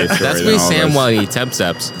 SAR years. case story That's than going to all be of Sam us. while he temp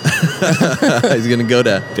steps. He's gonna go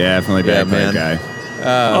to. Definitely Yeah, bagpipe man. guy.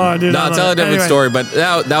 Oh, dude, No, I I'll love tell it. a different Anyway. story, but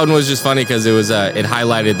that one was just funny because it was it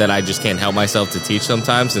highlighted that I just can't help myself to teach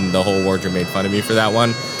sometimes, and the whole wardrobe made fun of me for that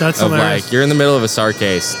one. That's of hilarious. like, you're in the middle of a SAR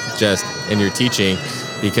case and you're teaching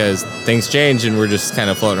because things change and we're just kind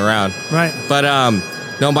of floating around. Right. But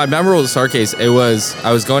no, my memorable SAR case, I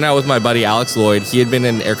was going out with my buddy Alex Lloyd. He had been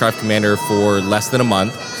an aircraft commander for less than a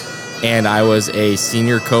month, and I was a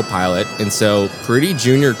senior co-pilot, and so pretty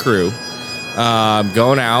junior crew.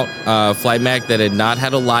 Going out, flight mech that had not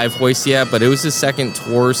had a live hoist yet, but it was his second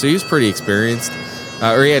tour, so he was pretty experienced.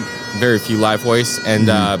 Or he had very few live hoists, and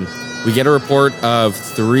we get a report of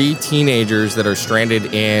 3 teenagers that are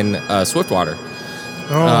stranded in Swiftwater.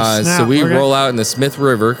 Oh, snap. So we Okay. roll out in the Smith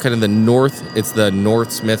River, kind of the north. It's the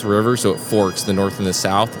North Smith River, so it forks the north and the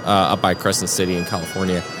south up by Crescent City in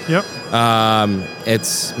California. Yep.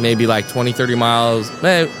 It's maybe like 20, 30 miles,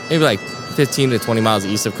 maybe like 15 to 20 miles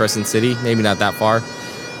east of Crescent City, maybe not that far.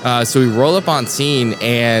 So we roll up on scene,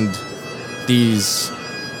 and these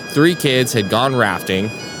 3 kids had gone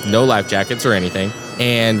rafting, no life jackets or anything,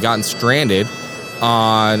 and gotten stranded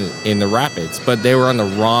in the rapids, but they were on the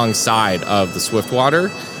wrong side of the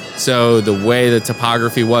Swiftwater. So the way the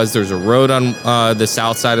topography was, there's a road on the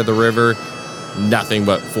south side of the river, nothing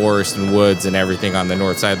but forest and woods and everything on the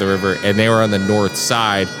north side of the river, and they were on the north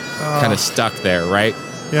side, kind of stuck there, right?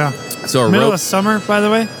 Yeah. So Middle of summer, by the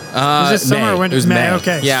way? Was this summer May. or winter? It was May.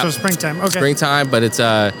 Okay. Yeah. So springtime. Okay. Springtime, but it's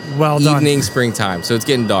Well done. evening springtime, so it's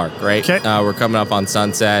getting dark, right? Okay. We're coming up on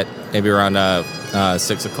sunset, maybe around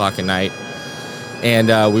 6 o'clock at night. And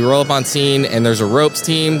we roll up on scene, and there's a ropes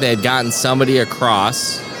team. They had gotten somebody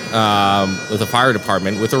across with a fire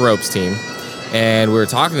department with a ropes team. And we were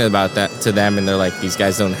talking about that to them, and they're like, these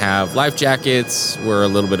guys don't have life jackets. We're a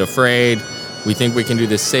little bit afraid. We think we can do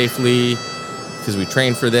this safely because we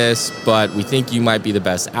trained for this, but we think you might be the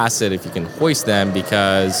best asset if you can hoist them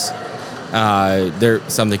because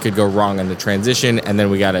something could go wrong in the transition, and then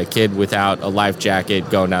we got a kid without a life jacket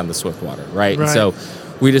going down the Swiftwater, right? Right. So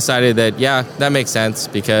we decided that, yeah, that makes sense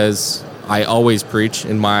because I always preach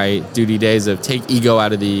in my duty days of take ego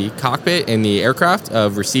out of the cockpit in the aircraft,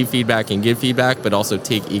 of receive feedback and give feedback, but also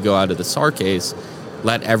take ego out of the SAR case.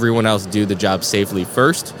 Let everyone else do the job safely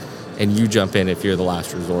first, and you jump in if you're the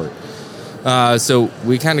last resort. So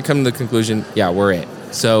we kind of come to the conclusion, yeah, we're it.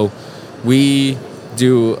 So we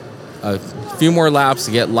do a few more laps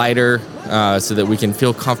to get lighter so that we can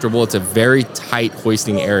feel comfortable. It's a very tight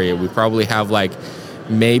hoisting area. We probably have like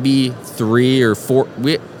maybe 3 or 4,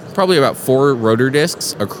 probably about 4 rotor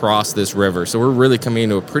discs across this river. So we're really coming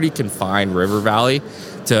into a pretty confined river valley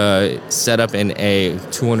to set up in a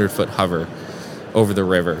 200-foot hover over the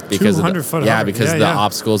river because 200-foot yeah, hover. because Yeah, of the yeah.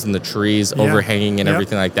 obstacles and the trees overhanging and Yep.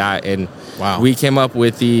 everything like that. And Wow. we came up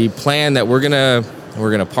with the plan that we're gonna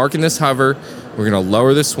park in this hover, we're gonna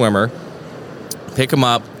lower the swimmer, pick them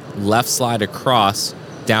up, left slide across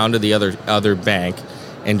down to the other bank,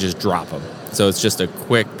 and just drop them. So it's just a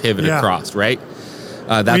quick pivot Yeah. across, right?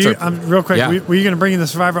 Were That's you, our, real quick, yeah. were you going to bring the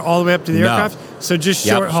Survivor all the way up to the No. aircraft? So just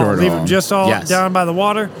Yep, short haul. short Leave haul. them just all Yes. down by the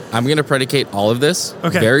water? I'm going to predicate all of this.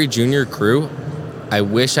 Okay. Very junior crew. I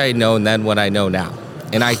wish I had known then what I know now.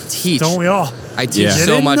 And I teach. Don't we all? I teach Yeah. You so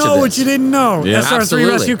didn't much know of what this. you didn't know. Yeah. SR3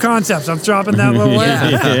 Absolutely. Rescue Concepts. I'm dropping that little Yeah.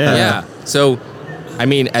 Yeah. Yeah. So, I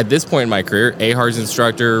mean, at this point in my career, AHARS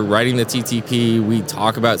instructor, writing the TTP, we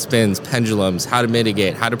talk about spins, pendulums, how to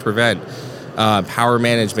mitigate, how to prevent, power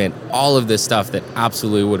management, all of this stuff that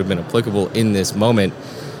absolutely would have been applicable in this moment,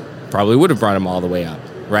 probably would have brought him all the way up,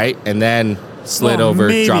 right? And then slid over,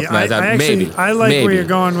 maybe. dropped the knives out. Maybe. I like maybe. where you're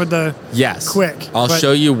going with the yes. quick. I'll but-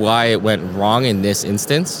 show you why it went wrong in this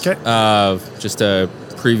instance. Okay. Just to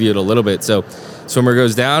preview it a little bit. So swimmer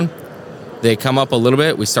goes down. They come up a little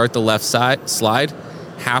bit. We start the left side slide.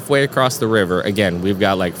 Halfway across the river, again, we've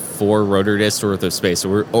got like 4 rotor discs worth of space.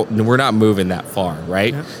 So we're not moving that far,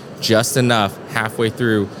 right? Yep. Just enough halfway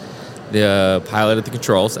through. The pilot at the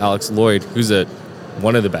controls, Alex Lloyd, who's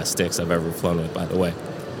one of the best sticks I've ever flown with, by the way.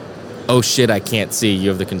 Oh shit, I can't see. You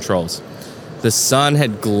have the controls. The sun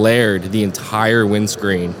had glared the entire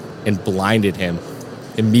windscreen and blinded him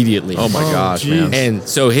immediately. Oh my gosh, geez. man. And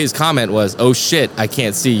so his comment was, oh shit, I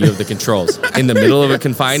can't see. You have the controls. In the middle of a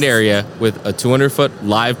confined area with a 200-foot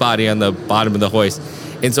live body on the bottom of the hoist.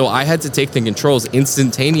 And so I had to take the controls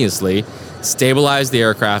instantaneously, stabilize the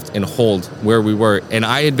aircraft, and hold where we were. And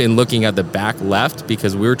I had been looking at the back left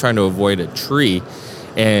because we were trying to avoid a tree,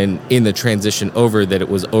 and in the transition over that it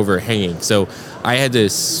was overhanging. So I had to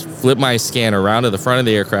flip my scan around to the front of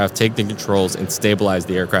the aircraft, take the controls, and stabilize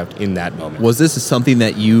the aircraft in that moment. Was this something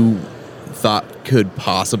that you thought could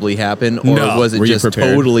possibly happen, or No. was it Were you just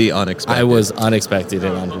prepared? totally unexpected? I was unexpected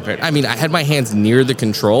and unprepared. I mean, I had my hands near the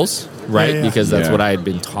controls, right? Yeah. Because that's Yeah. what I had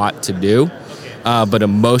been taught to do. But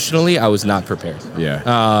emotionally, I was not prepared.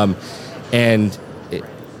 Yeah. And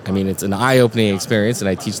it's an eye-opening experience, and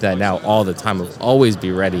I teach that now all the time. Of always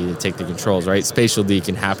be ready to take the controls, right? Spatial D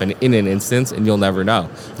can happen in an instance, and you'll never know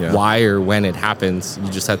Yeah. why or when it happens.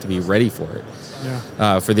 You just have to be ready for it.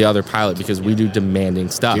 Yeah. For the other pilot, because we do demanding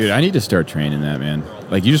stuff. Dude, I need to start training that, man.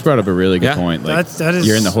 Like, you just brought up a really good Yeah. point. Like, That is-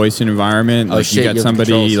 you're in the hoisting environment. Oh, Like, shit, you you got have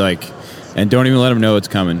somebody, controls. like, and don't even let them know it's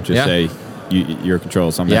coming. Just Yeah. say, your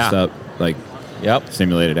controls, something messed Yeah. up. Like, Yep.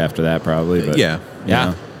 simulated after that, probably. But, Yeah. you Yeah.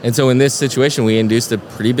 know. And so in this situation, we induced a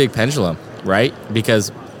pretty big pendulum, right?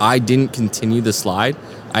 Because I didn't continue the slide.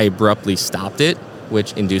 I abruptly stopped it,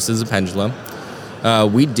 which induces a pendulum.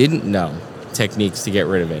 We didn't know techniques to get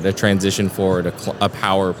rid of it. A transition forward, a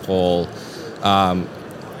power pull,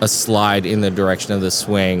 a slide in the direction of the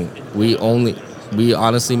swing. We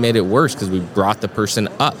honestly made it worse because we brought the person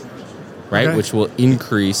up, right? Okay. Which will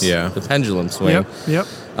increase Yeah. the pendulum swing. Yep.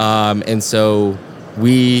 And so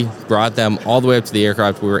we brought them all the way up to the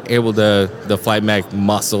aircraft. We were able to, the flight mech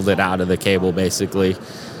muscled it out of the cable, basically.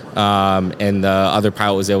 And the other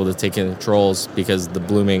pilot was able to take controls because the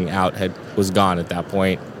blooming out was gone at that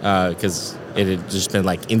point, because it had just been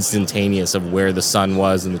like instantaneous of where the sun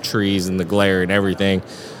was and the trees and the glare and everything.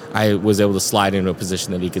 I was able to slide into a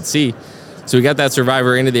position that he could see. So we got that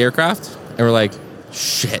survivor into the aircraft, and we're like,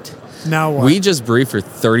 shit. Now what? We just briefed for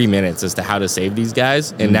 30 minutes as to how to save these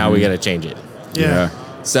guys, and now we got to change it. yeah.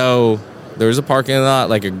 So there's a parking lot,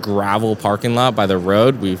 like a gravel parking lot by the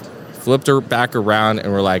road. We flipped her back around,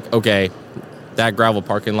 and we're like, okay, that gravel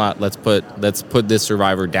parking lot, let's put this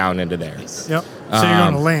survivor down into there. Yep. So you're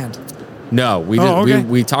going to land. No, we Oh, did, okay.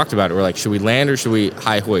 we talked about it. We're like, should we land or should we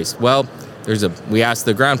high hoist? Well, we asked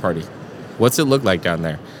the ground party, what's it look like down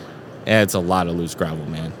there? And it's a lot of loose gravel,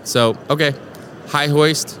 man. So, okay, high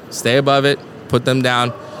hoist, stay above it, put them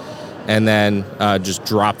down, and then just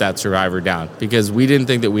drop that survivor down, because we didn't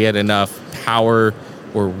think that we had enough power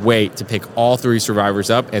or weight to pick all 3 survivors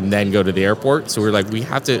up and then go to the airport. So we're like, we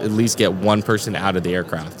have to at least get one person out of the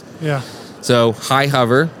aircraft. Yeah. So high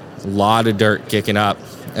hover, a lot of dirt kicking up,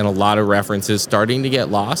 and a lot of references starting to get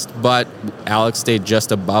lost, but Alex stayed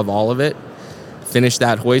just above all of it, finished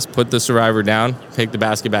that hoist, put the survivor down, picked the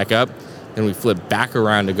basket back up, then we flipped back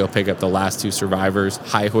around to go pick up the last 2 survivors,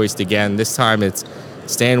 high hoist again. This time it's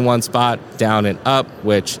stay in one spot, down and up,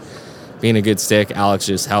 which, being a good stick, Alex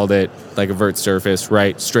just held it like a vert surface,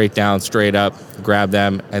 right, straight down, straight up, grabbed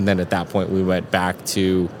them, and then at that point we went back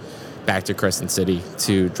to Crescent City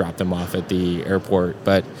to drop them off at the airport.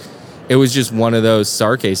 But it was just one of those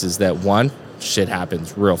SAR cases that, one, shit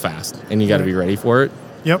happens real fast, and you got to be ready for it.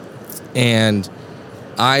 Yep. And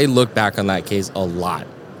I look back on that case a lot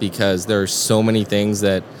because there are so many things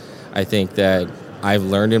that I think that I've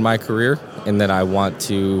learned in my career and that I want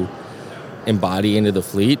to embody into the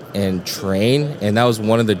fleet and train. And that was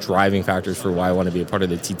one of the driving factors for why I want to be a part of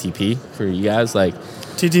the TTP for you guys. Like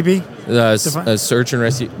TTP. the search and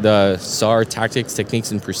rescue, the SAR Tactics,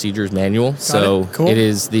 Techniques, and Procedures Manual. So Cool. it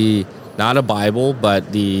is not a Bible, but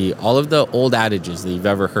all of the old adages that you've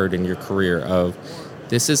ever heard in your career of,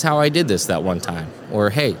 this is how I did this that one time. Or,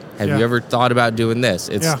 hey, have Yeah. you ever thought about doing this?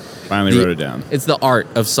 It's Yeah. Finally wrote it down. It's the art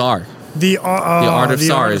of SAR. The The art of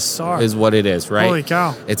SAR SAR. is what it is, right? Holy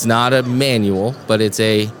cow. It's not a manual, but it's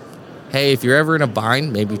hey, if you're ever in a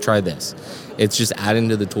bind, maybe try this. It's just adding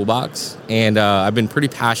to the toolbox. And I've been pretty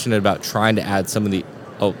passionate about trying to add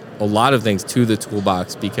a lot of things to the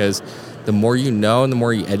toolbox, because the more you know and the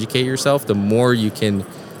more you educate yourself, the more you can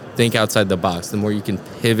think outside the box, the more you can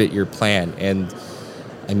pivot your plan. And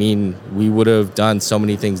I mean, we would have done so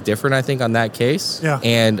many things different, I think, on that case. Yeah.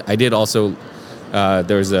 And I did also,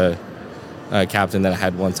 there was a captain that I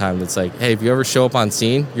had one time that's like, hey, if you ever show up on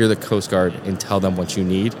scene, you're the Coast Guard and tell them what you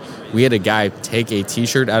need. We had a guy take a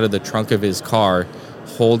T-shirt out of the trunk of his car,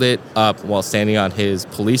 hold it up while standing on his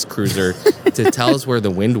police cruiser to tell us where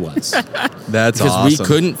the wind was. That's because awesome. we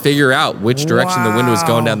couldn't figure out which direction the wind was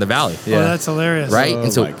going down the valley. Yeah. Oh, that's hilarious. Right? Oh,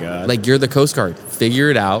 and so, my God. like, you're the Coast Guard. Figure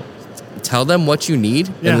it out. Tell them what you need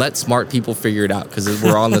and let smart people figure it out because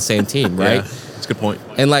we're all on the same team, right? Yeah, that's a good point.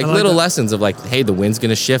 And like little that. lessons of like, hey, the wind's going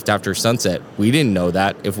to shift after sunset. We didn't know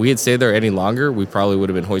that. If we had stayed there any longer, we probably would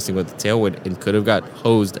have been hoisting with the tailwind and could have got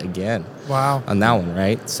hosed again. Wow. On that one,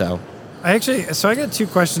 right? So I got two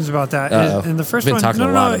questions about that. Uh-oh. And the first Been one, talking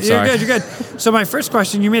a lot, I'm you're sorry. good. So my first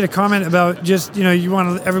question, you made a comment about just, you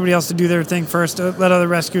want everybody else to do their thing first, to let other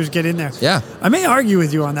rescuers get in there. Yeah. I may argue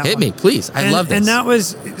with you on that hit one. me, please. I love this. And that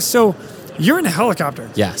was, so you're in a helicopter.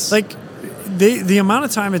 Yes. Like the amount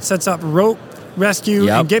of time it sets up rope rescue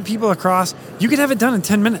and get people across, you could have it done in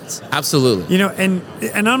 10 minutes. Absolutely. And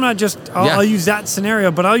I'm not just, I'll use that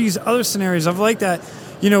scenario, but I'll use other scenarios of like that,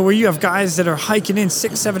 where you have guys that are hiking in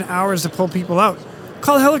 6-7 hours to pull people out.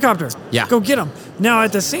 Call a helicopter. Yeah. Go get them. Now,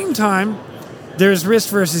 at the same time, there's risk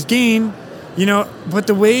versus gain, but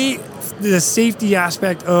the way the safety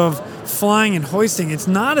aspect of flying and hoisting, it's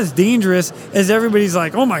not as dangerous as everybody's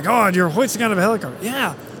like, oh my God, you're hoisting out of a helicopter.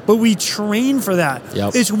 Yeah. But we train for that.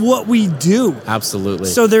 Yep. It's what we do. Absolutely.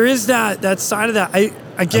 So there is that side of that.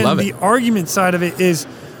 The argument side of it is,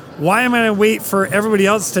 why am I going to wait for everybody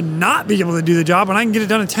else to not be able to do the job when I can get it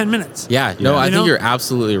done in 10 minutes? Yeah, no, I think you're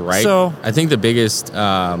absolutely right. So I think the biggest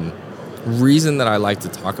reason that I like to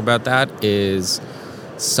talk about that is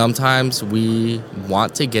sometimes we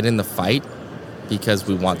want to get in the fight because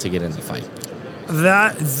we want to get in the fight.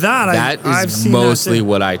 That I've is seen mostly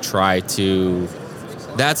what I try to.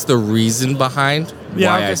 That's the reason behind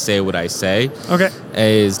why I say what I say. Okay.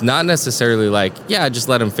 Is not necessarily like, just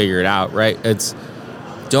let them figure it out, right? It's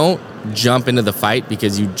don't jump into the fight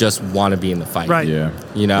because you just want to be in the fight. Right. Yeah.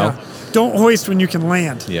 Yeah. Don't hoist when you can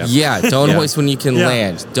land. Yeah. Don't hoist when you can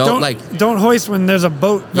land. Don't hoist when there's a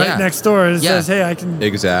boat right next door that says, hey, I can.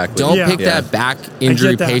 Exactly. Don't pick that back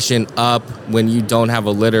injury patient up when you don't have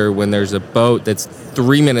a litter, when there's a boat that's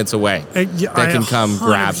 3 minutes away that can come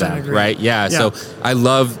grab them. Agree. Right. Yeah. So I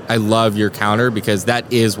love your counter because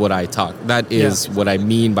that is what I talk. That is what I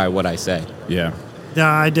mean by what I say. Yeah. Yeah,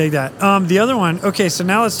 I dig that. The other one, okay, so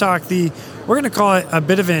now let's talk we're going to call it a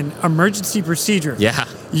bit of an emergency procedure. Yeah.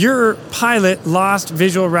 Your pilot lost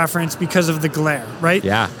visual reference because of the glare, right?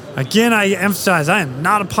 Yeah. Again, I emphasize, I am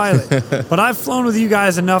not a pilot, but I've flown with you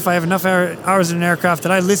guys enough. I have enough hours in an aircraft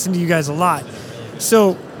that I listen to you guys a lot.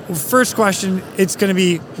 So first question, it's going to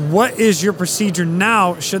be, what is your procedure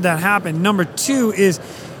now should that happen? Number two is,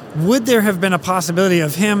 would there have been a possibility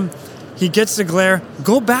of he gets the glare,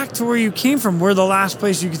 go back to where you came from, where the last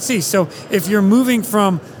place you could see. So if you're moving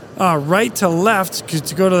from right to left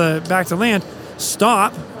to go to back to land,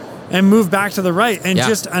 stop and move back to the right and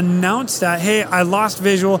just announce that, hey, I lost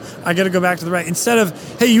visual, I got to go back to the right. Instead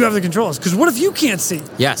of, hey, you have the controls. Because what if you can't see?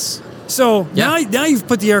 Yes. So now you've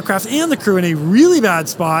put the aircraft and the crew in a really bad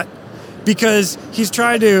spot because he's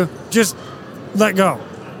tried to just let go,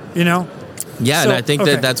 Yeah, and I think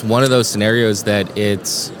that's one of those scenarios that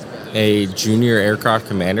it's a junior aircraft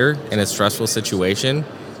commander in a stressful situation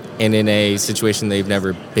and in a situation they've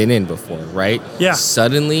never been in before, right? Yeah.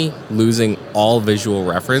 Suddenly losing all visual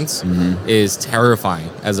reference is terrifying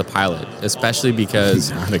as a pilot, especially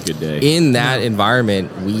because not a good day. In that environment,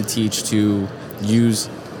 we teach to use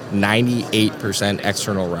 98%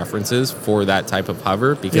 external references for that type of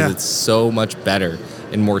hover because it's so much better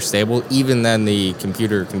and more stable even than the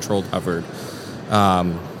computer controlled hovered.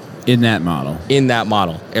 In that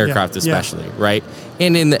model, aircraft especially, right?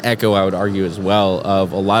 And in the Echo, I would argue as well,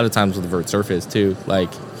 of a lot of times with the vert surface too. Like,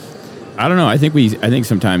 I don't know. I think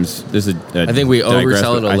sometimes this is. I think we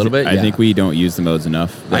oversell it a little bit. I think we don't use the modes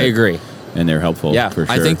enough. I agree, and they're helpful. Yeah, for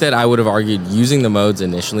sure. I think that I would have argued using the modes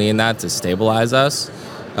initially in that to stabilize us.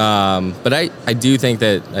 But I do think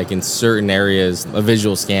that like in certain areas, a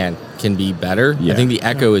visual scan can be better. I think the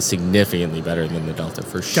Echo is significantly better than the Delta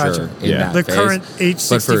for sure. In that the phase. current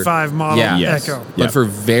H65 model Echo. But for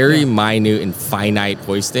very minute and finite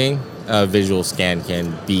hoisting, a visual scan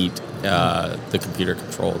can beat the computer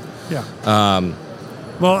controlled. Yeah.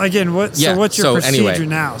 Well, again, what's your procedure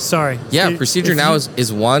now? Sorry. Yeah, procedure now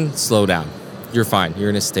is one, slow down. You're fine. You're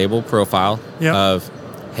in a stable profile of,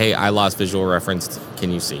 hey, I lost visual reference.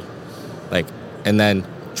 Can you see? And then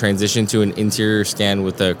transition to an interior stand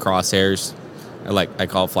with the crosshairs. I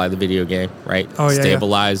call it fly the video game, right? Oh, yeah,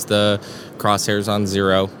 Stabilize the crosshairs on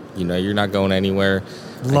 0. You know, you're not going anywhere.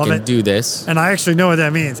 Love I can it. do this. And I actually know what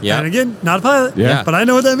that means. Yeah. And again, not a pilot, Yeah. but I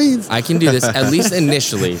know what that means. I can do this at least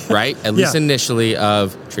initially, right? At least Yeah. initially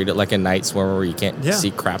of treat it like a night swimmer where you can't see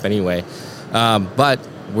crap anyway. But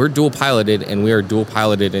we're dual piloted, and we are dual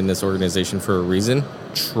piloted in this organization for a reason.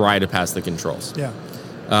 Try to pass the controls. Yeah.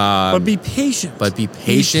 But be patient. Be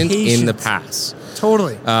patient in the pass.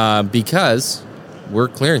 Totally. Because we're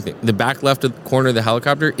clearing things. The back left of the corner of the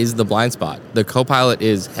helicopter is the blind spot. The co-pilot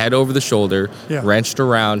is head over the shoulder, wrenched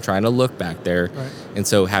around, trying to look back there. Right. And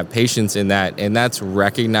so have patience in that. And that's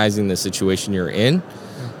recognizing the situation you're in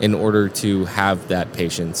order to have that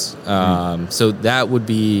patience. So that would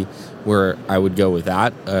be where I would go with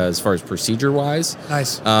that as far as procedure-wise.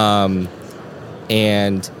 Nice.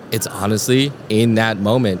 And it's honestly, in that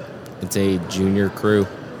moment, it's a junior crew.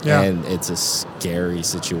 Yeah. And it's a scary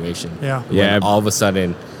situation. Yeah. Yeah. When all of a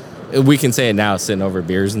sudden, we can say it now, sitting over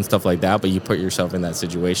beers and stuff like that, but you put yourself in that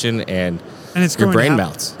situation and it's your going brain to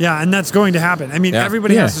melts. Yeah, and that's going to happen. I mean,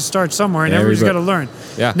 everybody has to start somewhere, and everybody's got to learn.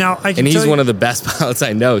 Yeah. Now, I can and he's tell you, one of the best pilots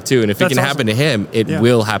I know, too. And if it can happen to him, it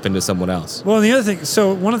will happen to someone else. Well, and the other thing,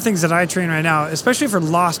 so one of the things that I train right now, especially for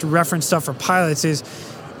lost reference stuff for pilots, is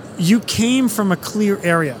you came from a clear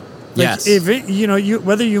area. Yes. If it,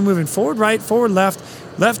 whether you're moving forward, right, forward,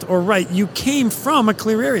 left or right, you came from a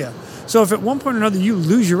clear area. So if at one point or another you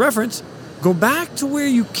lose your reference, go back to where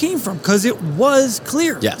you came from because it was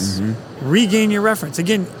clear. Yes. Mm-hmm. Regain your reference.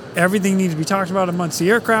 Again, everything needs to be talked about amongst the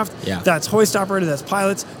aircraft. Yeah. That's hoist operator, that's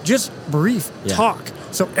pilots. Just brief talk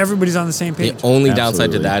so everybody's on the same page. The only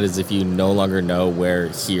downside to that is if you no longer know where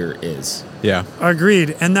here is. Yeah.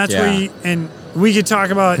 Agreed. And that's where we could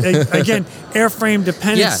talk about, again, airframe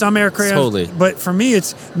dependent, some aircraft. Totally. But for me,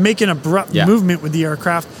 it's making abrupt movement with the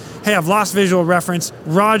aircraft. Hey, I've lost visual reference.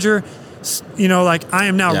 Roger, I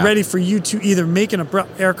am now ready for you to either make an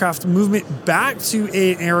abrupt aircraft movement back to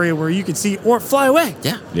an area where you can see or fly away.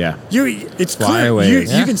 Yeah. Yeah. It's Fly clear. away.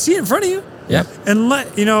 You can see it in front of you. Yep. And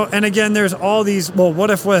and again, there's all these, well, what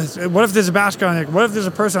if there's a basket on deck? What if there's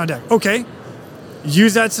a person on deck? Okay.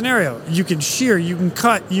 Use that scenario. You can shear, you can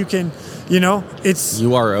cut, you can, it's...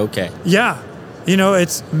 You are okay. Yeah.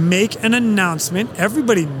 It's make an announcement.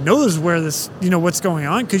 Everybody knows where this, what's going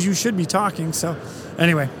on because you should be talking. So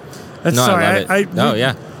anyway, that's sorry. I love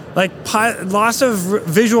it. Like loss of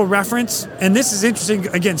visual reference. And this is interesting.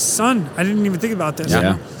 Again, sun. I didn't even think about this.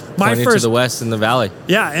 Yeah. Pointing to the west in the valley.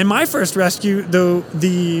 Yeah. In my first rescue,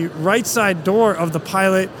 the right side door of the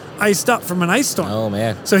pilot iced up from an ice storm. Oh,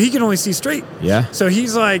 man. So he can only see straight. Yeah. So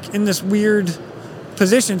he's like in this weird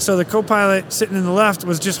position. So the co-pilot sitting in the left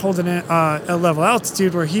was just holding it at level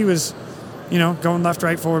altitude where he was, going left,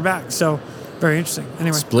 right, forward, back. So very interesting.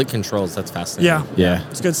 Anyway. Split controls. That's fascinating. Yeah. Yeah.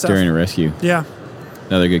 It's good stuff. During a rescue. Yeah.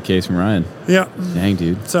 Another good case from Ryan. Yeah. Dang,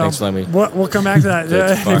 dude. So thanks, Lemmy. We'll come back to that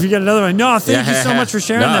if you get another one. No, thank you so much for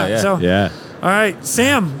sharing that. Yeah. So, Yeah. all right,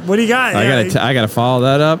 Sam, what do you got? I gotta follow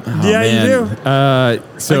that up. Oh, Yeah, man. you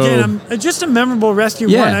do. So Again, just a memorable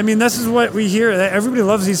rescue one. I mean, this is what we hear. Everybody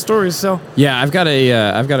loves these stories. So yeah, I've got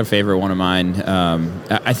a favorite one of mine.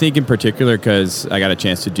 I think in particular because I got a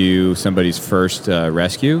chance to do somebody's first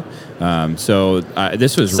rescue.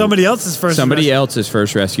 This was somebody else's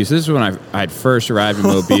first rescue. So this is when I had first arrived in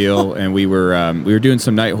Mobile, and we were doing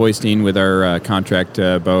some night hoisting with our contract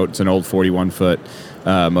boat. It's an old 41-foot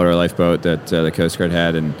motor life boat that the Coast Guard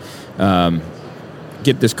had, and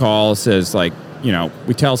get this call, says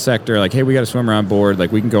we tell sector hey, we got a swimmer on board,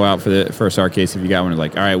 we can go out for the first SAR case if you got one. All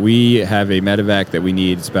right, we have a medevac that we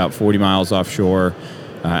need. It's about 40 miles offshore.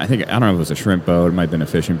 I don't know if it was a shrimp boat, it might have been a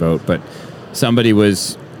fishing boat, but somebody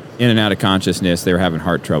was in and out of consciousness. They were having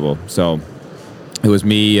heart trouble. So it was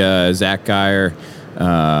me, Zach Geyer,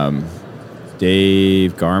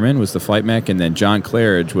 Dave Garman was the flight mech, and then John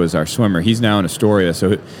Claridge was our swimmer. He's now in Astoria.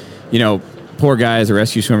 So, poor guy as a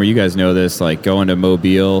rescue swimmer, you guys know this, going to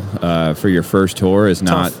Mobile for your first tour is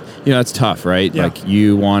not, it's tough, right? Yeah.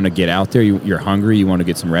 You want to get out there, you're hungry, you want to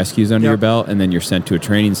get some rescues under your belt, and then you're sent to a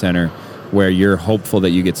training center where you're hopeful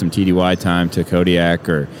that you get some TDY time to Kodiak,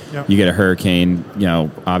 or you get a hurricane.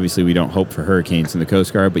 Obviously we don't hope for hurricanes in the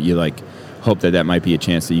Coast Guard, but you hope that might be a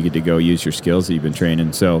chance that you get to go use your skills that you've been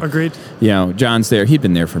training. So agreed. John's there. He'd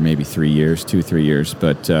been there for maybe 3 years, 2-3 years.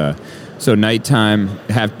 But so nighttime,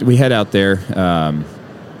 we head out there,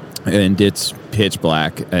 and it's pitch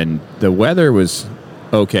black, and the weather was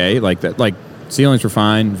okay. Ceilings were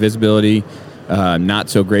fine, visibility not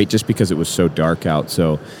so great, just because it was so dark out.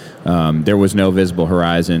 So there was no visible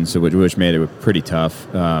horizon, which made it pretty tough.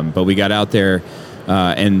 But we got out there.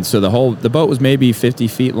 And so the boat was maybe 50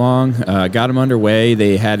 feet long. Got them underway.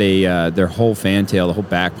 They had their whole fantail, the whole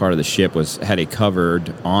back part of the ship had a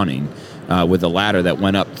covered awning with a ladder that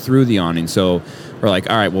went up through the awning. So we're like,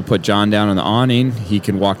 all right, we'll put John down on the awning. He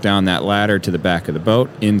can walk down that ladder to the back of the boat,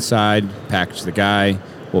 inside, package the guy.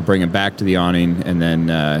 We'll bring him back to the awning, and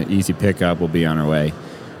then easy pickup. We'll be on our way.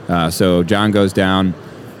 So John goes down.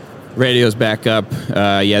 Radio's back up.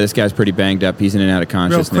 This guy's pretty banged up. He's in and out of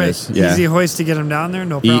consciousness. Real quick, easy hoist to get him down there?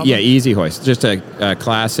 No problem? Easy hoist. Just a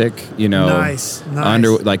classic, Nice.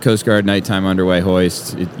 like Coast Guard nighttime underway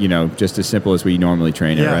hoist, just as simple as we normally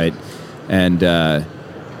train it, right? And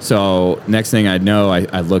so next thing I know,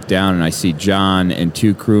 I look down and I see John and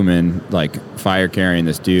 2 crewmen, like, fire carrying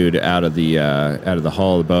this dude out of the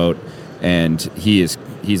hull of the boat, and he's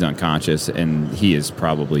unconscious, and he is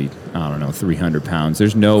probably, 300 pounds.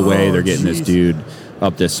 There's no way they're getting this dude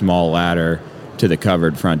up this small ladder to the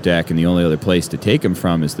covered front deck, and the only other place to take him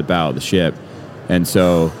from is the bow of the ship. And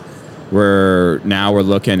so we're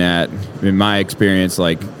looking at, in my experience,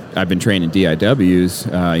 like, I've been training DIWs,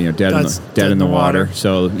 dead in the water.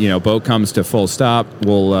 So, boat comes to full stop,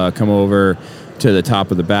 we'll come over to the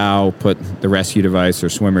top of the bow, put the rescue device or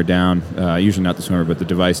swimmer down, usually not the swimmer, but the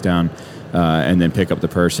device down, and then pick up the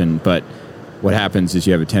person. But what happens is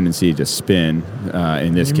you have a tendency to spin.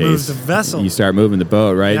 In this case, move the vessel. You start moving the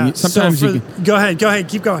boat, right? Yeah. Sometimes go ahead,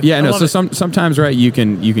 keep going. Yeah, no. So sometimes, right, you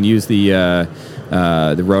can use the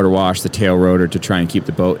rotor wash, the tail rotor, to try and keep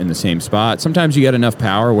the boat in the same spot. Sometimes you get enough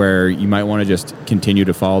power where you might want to just continue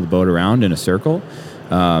to follow the boat around in a circle.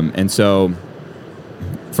 And so,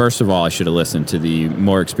 first of all, I should have listened to the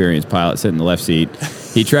more experienced pilot sitting in the left seat.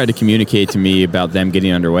 He tried to communicate to me about them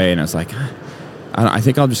getting underway, and I was like, I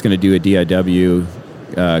think I'm just going to do a DIW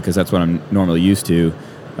because that's what I'm normally used to.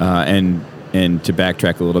 And to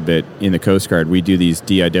backtrack a little bit, in the Coast Guard, we do these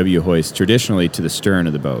DIW hoists traditionally to the stern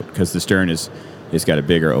of the boat because the stern it's got a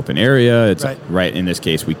bigger open area. It's right. In this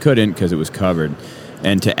case, we couldn't because it was covered.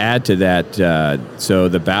 And to add to that, so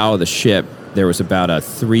the bow of the ship, there was about a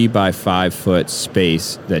 3 by 5 foot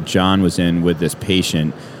space that John was in with this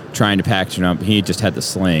patient trying to package him up. He just had the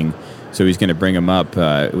sling, so he's going to bring him up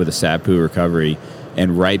with a SAPU recovery.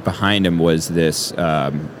 And right behind him was this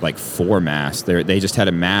foremast. They just had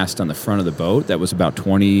a mast on the front of the boat that was about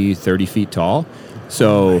 20, 30 feet tall.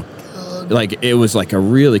 So it was like a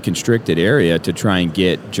really constricted area to try and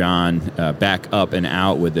get John back up and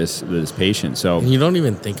out with this patient. So and you don't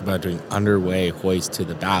even think about doing underway hoist to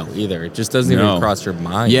the bow either. It just doesn't even cross your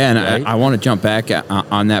mind. Yeah, and right? I want to jump back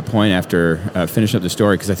on that point after finishing up the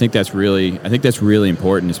story because I think that's really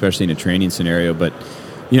important, especially in a training scenario. But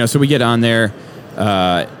so we get on there.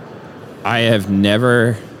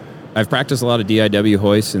 I've practiced a lot of DIW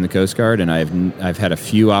hoists in the Coast Guard, and I've had a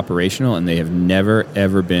few operational, and they have never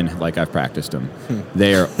ever been like I've practiced them.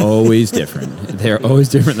 They are always different. They're always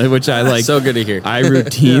different, which I like. So good to hear. I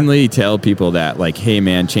routinely tell people that, like, hey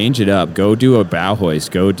man, change it up. Go do a bow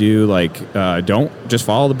hoist. Go do don't just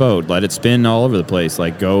follow the boat. Let it spin all over the place.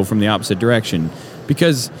 Like, go from the opposite direction,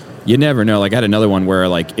 because you never know. Like, I had another one where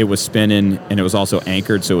it was spinning and it was also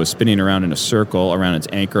anchored, so it was spinning around in a circle around its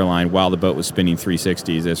anchor line while the boat was spinning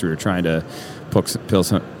 360s as we were trying to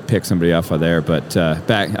pick somebody off of there. But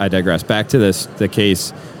I digress. Back to the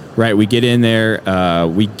case. Right, we get in there.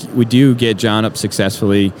 We do get John up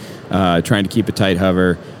successfully, trying to keep a tight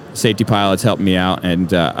hover. Safety pilots helped me out,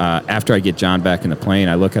 and after I get John back in the plane,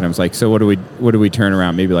 I look at him. I was like, "So what do we turn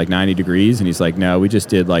around? Maybe like 90 degrees?" And he's like, "No, we just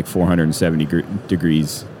did like 470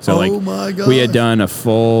 degrees." So my gosh. We had done a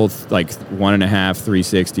full 1.5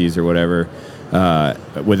 360s or whatever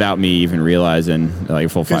without me even realizing, like a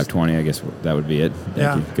full 520. I guess that would be it.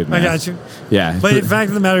 Thank you. Good math. I got you. Yeah, but the fact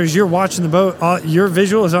of the matter is, you're watching the boat. Your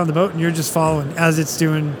visual is on the boat, and you're just following as it's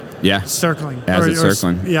doing. Yeah, circling. As it's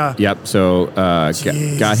circling. Yeah. Yep. So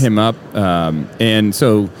got him up, and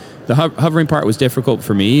so the hovering part was difficult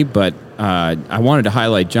for me, but I wanted to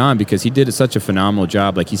highlight John because he did such a phenomenal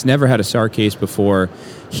job. Like, he's never had a SAR case before.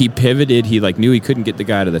 He pivoted. He knew he couldn't get the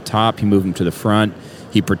guy to the top. He moved him to the front.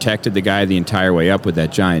 He protected the guy the entire way up with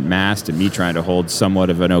that giant mast, and me trying to hold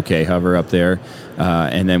somewhat of an okay hover up there.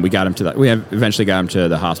 And then we got him eventually got him to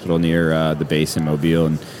the hospital near the base in Mobile,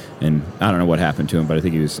 and I don't know what happened to him, but I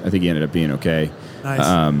think he ended up being okay.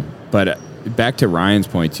 Nice. But back to Ryan's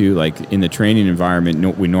point too, like in the training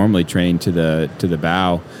environment, we normally train to the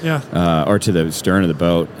bow, or to the stern of the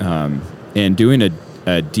boat, and doing a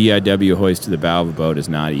DIW hoist to the bow of a boat is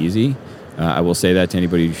not easy. I will say that to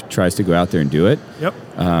anybody who tries to go out there and do it. Yep.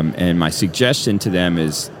 And my suggestion to them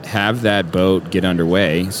is have that boat get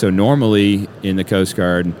underway. So normally in the Coast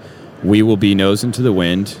Guard, We will be nose into the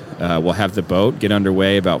wind. We'll have the boat get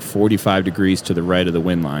underway about 45 degrees to the right of the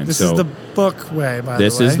wind line. This is the book way, by the way.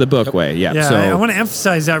 This is the book way, yeah. Yeah, so, I want to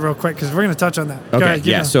emphasize that real quick because we're going to touch on that. Go okay, ahead,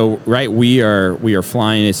 yeah. So we are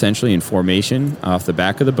flying essentially in formation off the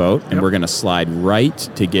back of the boat, and we're going to slide right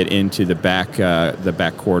to get into the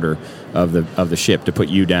back quarter of the ship to put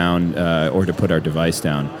you down or to put our device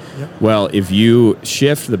down. Yep. Well, if you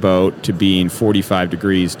shift the boat to being 45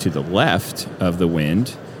 degrees to the left of the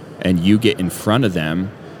wind, and you get in front of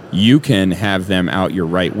them, you can have them out your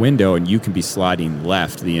right window, and you can be sliding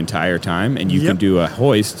left the entire time, and you can do a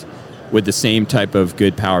hoist with the same type of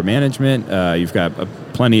good power management. You've got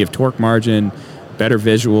plenty of torque margin, better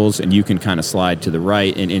visuals, and you can kind of slide to the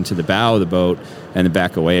right and into the bow of the boat and then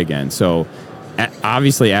back away again. So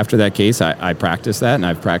obviously after that case, I practiced that, and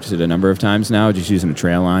I've practiced it a number of times now, just using a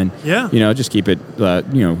trail line. Yeah. Just keep it,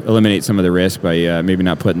 eliminate some of the risk by maybe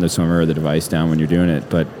not putting the swimmer or the device down when you're doing it.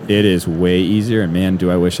 But it is way easier, and man, do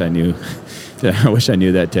I wish I knew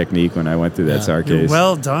that technique when I went through that SAR case.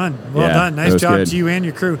 Well done. Well done. Nice job good. to you and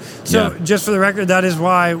your crew. So just for the record, that is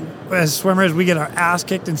why as swimmers we get our ass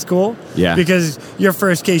kicked in school. Yeah. Because your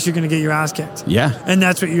first case you're going to get your ass kicked. Yeah. And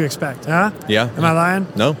that's what you expect, huh? Yeah. Am I lying?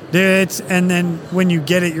 No. And then when you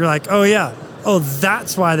get it, you're like, oh yeah. Oh,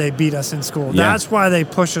 that's why they beat us in school. Yeah. That's why they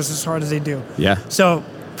push us as hard as they do. Yeah. So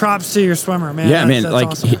props to your swimmer, man. Yeah, that's like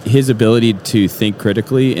awesome. his ability to think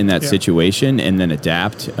critically in that situation and then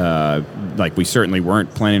adapt. Like we certainly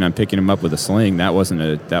weren't planning on picking him up with a sling. That wasn't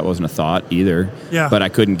a thought either. Yeah. But I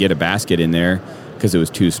couldn't get a basket in there because it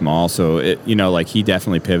was too small. So he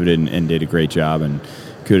definitely pivoted and did a great job. And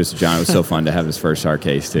kudos to John. It was so fun to have his first SAR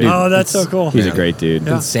case too. Oh, that's so cool. He's a great dude.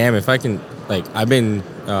 Yeah. And Sam, if I can, I've been.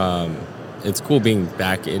 It's cool being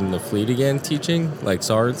back in the fleet again, teaching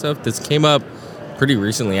SAR and stuff. This came up pretty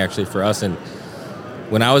recently, actually, for us. And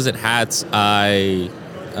when I was at HATS,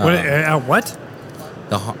 what?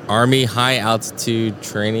 The Army High Altitude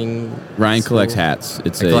Training. Ryan School. collects hats.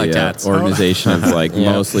 It's hats. Organization of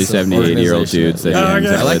mostly 70, 80-year-old dudes. That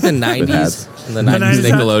okay. I like the with 90s. hats. The 90s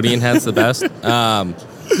Nickelodeon hat's the best. So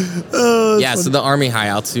the Army High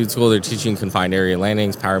Altitude School, they're teaching confined area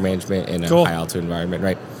landings, power management in a high altitude environment,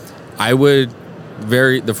 right? I would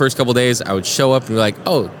the first couple days, I would show up and be like,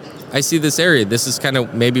 oh, I see this area. This is kind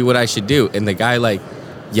of maybe what I should do. And the guy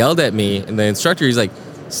yelled at me, and the instructor, he's like,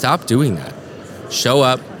 stop doing that. Show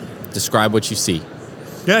up, describe what you see.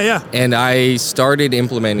 Yeah. And I started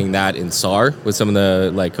implementing that in SAR with some of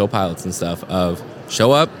the co-pilots and stuff of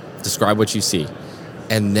show up, describe what you see,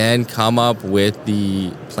 and then come up with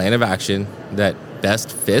the plan of action that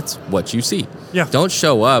best fits what you see. Yeah. Don't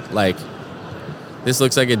show up this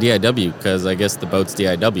looks like a DIW because I guess the boat's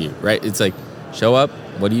DIW, right? It's show up,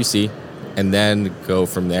 what do you see, and then go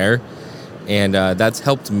from there. And that's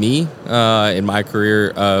helped me in my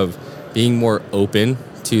career of being more open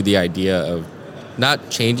to the idea of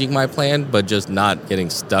not changing my plan, but just not getting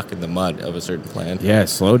stuck in the mud of a certain plan. Yeah,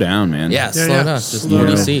 slow down, man. Slow down. Just what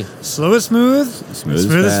do you see? Slow is smooth. Smooth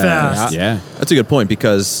is fast. Yeah. That's a good point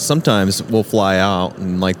because sometimes we'll fly out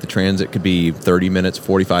and the transit could be 30 minutes,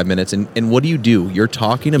 45 minutes. And what do? You're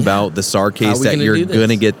talking about the SAR case that you're going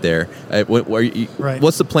to get there.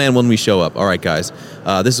 What's the plan when we show up? All right, guys,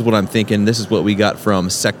 this is what I'm thinking. This is what we got from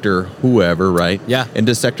sector whoever, right? Yeah. And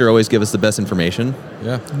does sector always give us the best information?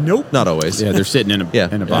 Yeah. Nope. Not always. Yeah, they're sitting in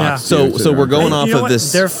a box. So we're going off of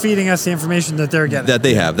this. They're feeding us the information that they're getting. That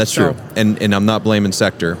they have. That's true. And I'm not blaming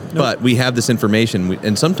sector. Nope. But we have this information.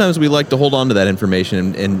 And sometimes we like to hold on to that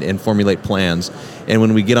information and formulate plans. And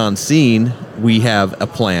when we get on scene, we have a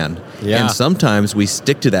plan. Yeah. And sometimes we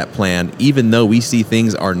stick to that plan, even though we see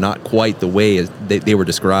things are not quite the way as they were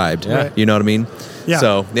described. Yeah. You know what I mean? Yeah.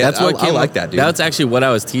 So That's what I like that, dude. That's actually what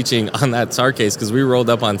I was teaching on that SAR case because we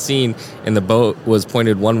rolled up on scene and the boat was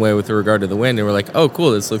pointed one way with regard to the wind, and we're like, oh,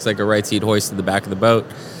 cool, this looks like a right seat hoist to the back of the boat.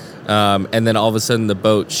 And then all of a sudden the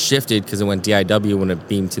boat shifted because it went DIW when it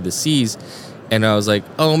beamed to the seas. And I was like,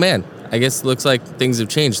 oh, man, I guess it looks like things have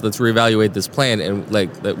changed. Let's reevaluate this plan. And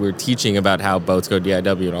that we're teaching about how boats go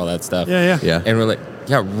DIW and all that stuff. Yeah. And we're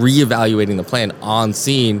reevaluating the plan on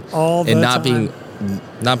scene all the and not time.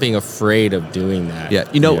 not being afraid of doing that.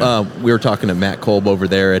 Yeah, we were talking to Matt Kolb over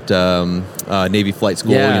there at Navy Flight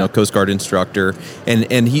School, Coast Guard instructor,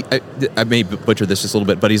 and he, I may butcher this just a little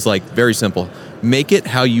bit, but he's very simple. Make it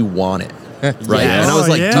how you want it, right? Yes. And I was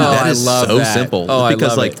like, dude, that is I love so that. simple. Oh,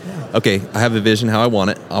 because I love it. okay, I have a vision how I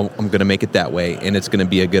want it. I'm going to make it that way, and it's going to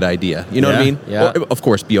be a good idea. You know what I mean? Yeah. Or, of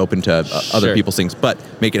course, be open to other Sure. people's things, but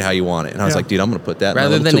make it how you want it. And I was like, dude, I'm going to put that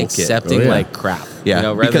rather in my than little toolkit. accepting like crap. Yeah, You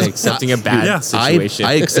know, rather because than accepting a bad situation.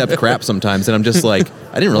 I accept crap sometimes, and I'm just like,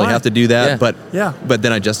 I didn't really Why? have to do that, Yeah. but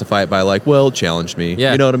then I justify it by like, well, it challenged me.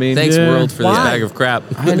 Yeah. You know what I mean? Thanks, Yeah. world, for Why? this bag of crap.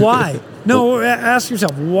 Why? No, ask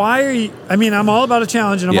yourself, why are you, I mean, I'm all about a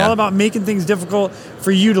challenge and I'm Yeah. all about making things difficult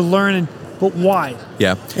for you to learn, but why?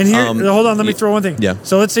 Yeah. And here, hold on, let me throw one thing. Yeah.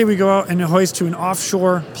 So let's say we go out and hoist to an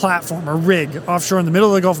offshore platform, a rig, offshore in the middle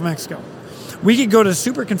of the Gulf of Mexico. We could go to a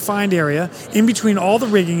super confined area in between all the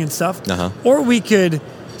rigging and stuff, or we could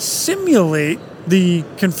simulate the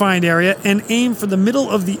confined area and aim for the middle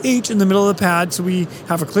of the H in the middle of the pad so we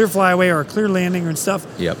have a clear flyaway or a clear landing and stuff.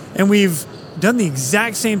 Yep. And we've done the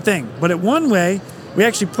exact same thing. But at one way, we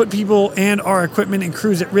actually put people and our equipment and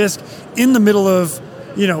crews at risk in the middle of,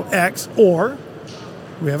 X, or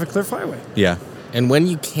we have a clear flyaway. Yeah. And when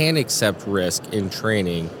you can accept risk in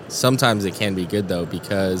training, sometimes it can be good, though,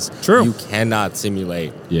 because True. you cannot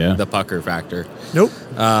simulate the pucker factor. Nope.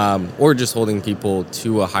 Or just holding people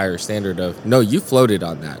to a higher standard of, no, you floated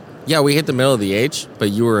on that. Yeah, we hit the middle of the H,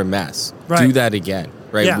 but you were a mess. Right. Do that again,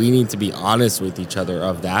 right? Yeah. We need to be honest with each other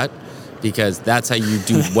of that, because that's how you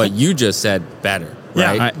do what you just said better,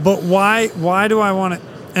 right? Yeah, but why do I want to?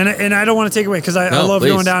 And I don't want to take away because I love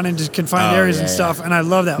please. going down into confined areas and stuff, and I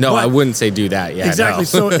love that. No, but I wouldn't say do that. Yeah, exactly.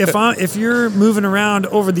 No. So if you're moving around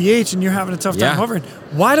over the H and you're having a tough time hovering,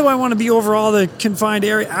 why do I want to be over all the confined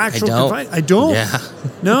area? Confined? I don't. Yeah.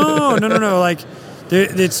 No. Like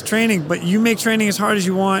it's training, but you make training as hard as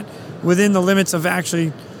you want within the limits of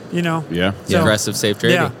actually, Yeah. So, aggressive, safe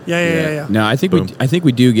trading. Yeah. No, I think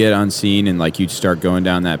we do get unseen and like you start going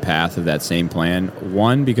down that path of that same plan.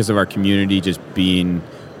 One, because of our community just being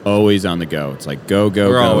always on the go. It's like go.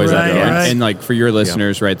 We're always go. on the go. And like for your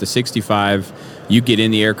listeners, right, the 65, you get in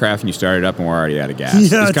the aircraft and you start it up and we're already out of gas. Yeah,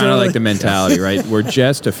 It's kind of totally. like the mentality, right? We're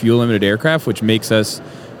just a fuel limited aircraft, which makes us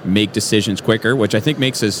make decisions quicker, which I think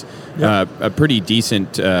makes us a pretty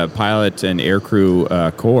decent pilot and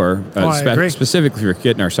aircrew corps, I agree. specifically for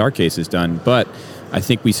getting our SAR cases done. But I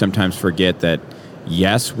think we sometimes forget that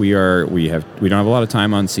yes, we don't have a lot of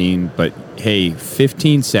time on scene, but hey,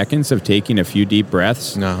 15 seconds of taking a few deep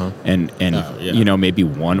breaths and maybe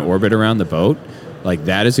one orbit around the boat, like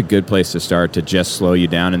that is a good place to start to just slow you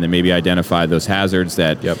down and then maybe identify those hazards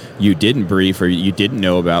that you didn't brief or you didn't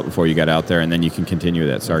know about before you got out there, and then you can continue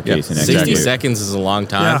that SAR case. And 60 seconds is a long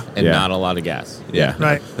time and Yeah. not a lot of gas. Yeah.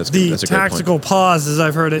 Right. That's the that's a great point. tactical pause, as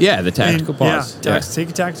I've heard it. Yeah, the tactical pause. Take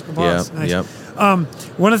a tactical pause. Yeah. Nice. Yep.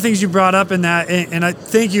 One of the things you brought up in that, and I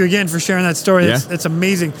thank you again for sharing that story. Yeah. It's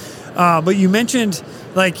amazing. But you mentioned,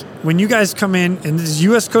 like, when you guys come in, and this is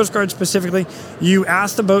U.S. Coast Guard specifically, you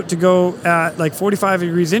ask the boat to go at like 45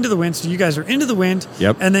 degrees into the wind, so you guys are into the wind,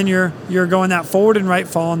 and then you're going that forward and right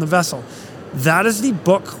fall on the vessel. That is the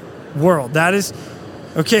book world. That is,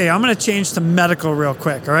 okay, I'm going to change to medical real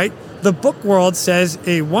quick, all right? The book world says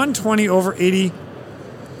a 120/80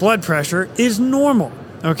 blood pressure is normal,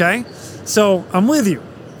 okay? So I'm with you.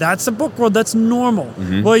 That's the book world. That's normal.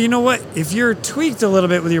 Mm-hmm. Well, you know what? If you're tweaked a little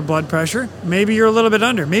bit with your blood pressure, maybe you're a little bit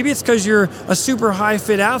under. Maybe it's because you're a super high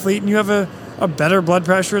fit athlete and you have a better blood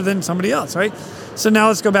pressure than somebody else, right? So now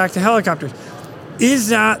let's go back to helicopters. Is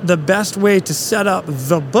that the best way to set up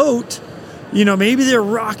the boat? Maybe they're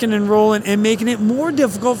rocking and rolling and making it more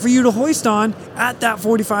difficult for you to hoist on at that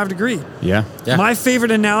 45 degree. Yeah. My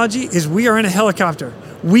favorite analogy is we are in a helicopter.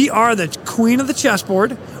 We are the queen of the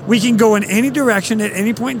chessboard. We can go in any direction at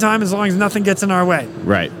any point in time as long as nothing gets in our way.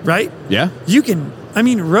 Right. Right? Yeah. You can,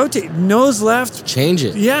 rotate nose left. Change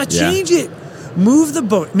it. Yeah, change it. Move the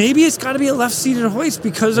boat. Maybe it's got to be a left-seated hoist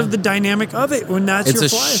because of the dynamic of it when that's your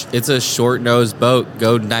fly. It's a short-nosed boat.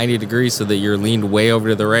 Go 90 degrees so that you're leaned way over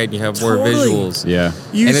to the right and you have more visuals. Yeah.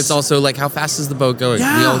 And it's also like, how fast is the boat going?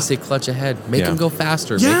 Yeah. We always say clutch ahead. Make them go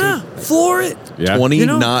faster. Yeah, floor it. Yeah. 20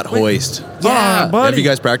 knot hoist. Yeah, buddy. Have you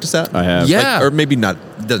guys practiced that? I have. Yeah. Or maybe not.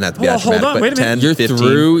 Doesn't have to be Well, that dramatic, hold on, but wait a minute. 10, You're 15.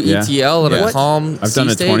 through Yeah. ETL at Yeah. a calm I've done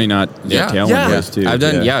a 20 knot tailwind hoist too. I've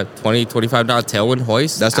done 20, 25 knot tailwind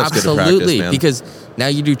hoist. That stuff's good to practice, Absolutely, man. because now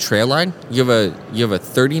you do trail line. You have a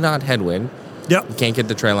 30 knot headwind. Yep. You can't get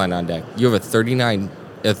the trail line on deck. You have a 30 knot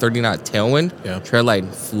tailwind. Yeah. Trail line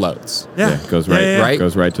floats. Yeah. Goes right. Yeah. Right?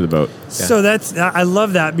 Goes right to the boat. So I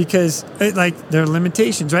love that because there are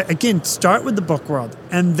limitations, right? Again, start with the book world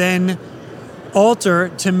and then alter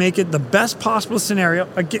to make it the best possible scenario.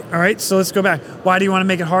 Again, all right, so let's go back. Why do you want to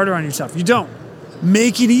make it harder on yourself? You don't.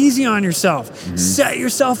 make it easy on yourself. Set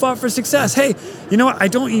yourself up for success. Hey, you know what? I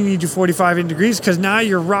don't even need you 45 degrees because now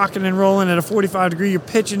you're rocking and rolling at a 45 degree. You're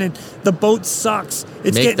pitching and the boat sucks.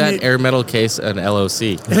 It's Make that air metal case an LOC.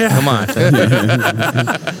 Yeah. Come on.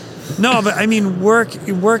 No, but I mean, work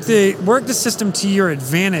the system to your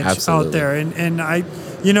advantage Absolutely. out there. And I,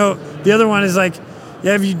 the other one is like,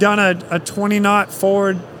 have you done a 20 knot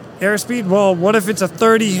forward airspeed? Well, what if it's a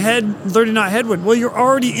 30 knot headwind? Well, you're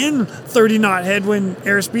already in 30 knot headwind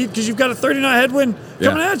airspeed because you've got a 30 knot headwind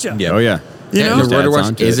coming at you. Yeah. Oh yeah. You know? The rudder Stats wash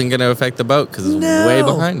onto it. isn't going to affect the boat because it's way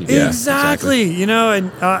behind you. Yeah, Exactly. And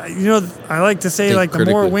I like to say Think like the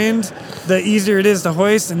more critically. wind, the easier it is to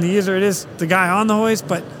hoist, and the easier it is the guy on the hoist.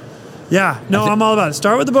 But yeah, no, I'm all about it.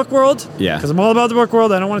 Start with the book world. Yeah. Because I'm all about the book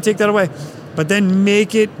world. I don't want to take that away. But then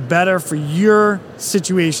make it better for your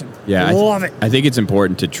situation. Yeah, Love it. I think it's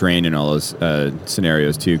important to train in all those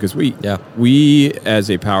scenarios too, because we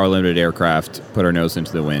as a power limited aircraft put our nose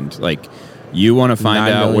into the wind. Like, you want to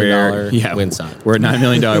find $9 out where million windsock. We're a $9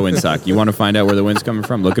 million windsock. You want to find out where the wind's coming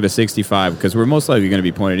from. Look at a 65 because we're most likely going to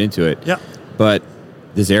be pointed into it. Yep. But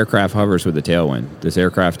this aircraft hovers with a tailwind. This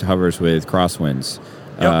aircraft hovers with crosswinds.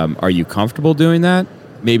 Yep. Are you comfortable doing that?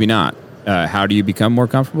 Maybe not. How do you become more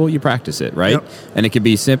comfortable? You practice it, right? Yep. And it could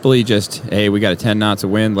be simply just, hey, we got a 10 knots of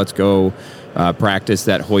wind. Let's go practice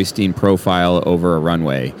that hoisting profile over a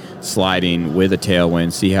runway, sliding with a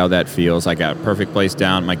tailwind, see how that feels. I got a perfect place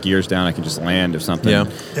down, my gear's down. I can just land if something,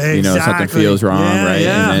 something Exactly. feels wrong, Yeah, right?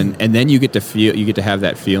 yeah. And then you get to have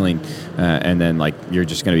that feeling, and then like you're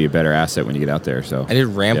just going to be a better asset when you get out there. So I did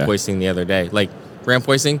ramp hoisting the other day. Like, ramp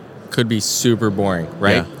hoisting could be super boring,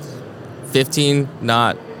 right? 15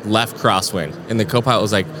 knot left crosswind, and the co-pilot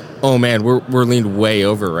was like, "Oh man, we're leaned way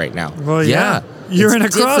over right now." Well, yeah. You're it's in a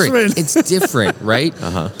different. crosswind. It's different, right?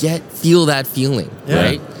 Feel that feeling,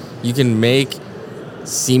 right? You can make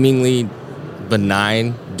seemingly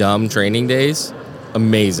benign, dumb training days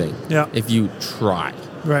amazing. Yeah. If you try.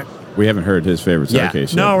 Right. we haven't heard his favorite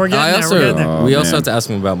case No, yet. we're getting there. We're getting there. We Oh, also man. have to ask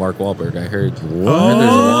him about Mark Wahlberg. I heard.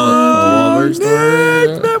 Oh, there's a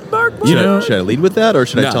Wahlberg story. Mark Should I lead with that, or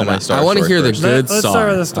should I tell my Star I want to story hear the first? good Let's SAR. start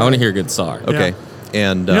with the story. I want to hear good SAR. Okay.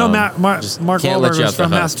 And Mark can't let Wahlberg you was off the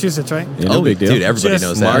from hook. Massachusetts, right? Yeah, no big deal. dude, everybody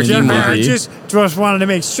knows that. Marky I Marky. just wanted to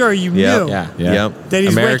make sure you Yeah. knew Yeah. Yep. that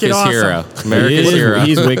he's America's wicked awesome. hero. He America's is- hero.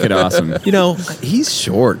 He's wicked awesome. You know, he's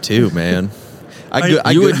short too, man.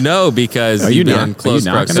 You would know because Are you you've been not- in close are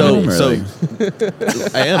you knocking proximity. him?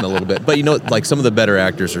 I am a little bit, but you know, like some of the better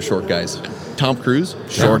actors are short guys. Tom Cruise,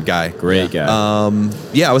 short guy. Great guy.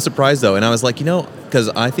 Yeah, I was surprised though, and I was like, because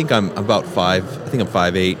I think I'm about 5. I think I'm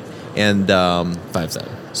 5'8", and 5'7".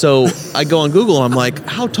 so I go on Google and I'm like,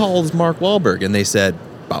 how tall is Mark Wahlberg? And they said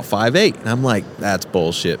about 5'8", and I'm like, that's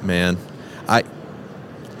bullshit, man.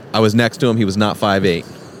 I was next to him. He was not 5'8".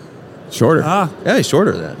 Shorter. Yeah, he's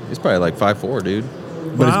shorter than that. He's probably like 5'4", dude.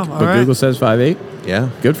 But, Wow, but all right. Google says 5'8". Yeah.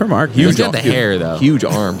 Good for Mark. He's got ar- the hair, though. Huge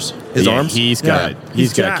arms. His Yeah, arms? He's got. Yeah. He's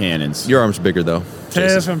He's got jacked. cannons. Your arms are bigger though.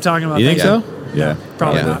 That's what I'm talking about. You think Thank so? Yeah.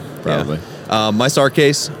 Probably Yeah. not. Probably. My SAR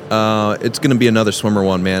case, it's going to be another swimmer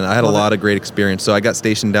one, man. I had a lot of great experience. So I got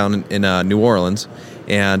stationed down in New Orleans,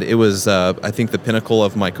 and it was, I think, the pinnacle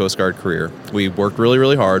of my Coast Guard career. We worked really,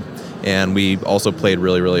 really hard, and we also played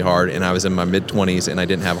really, really hard. And I was in my mid-20s, and I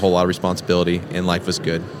didn't have a whole lot of responsibility, and life was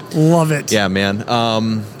good. Love it. Yeah, man.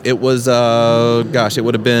 It was, it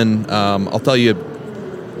would have been, I'll tell you,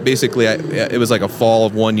 basically, it was like a fall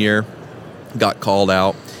of one year, got called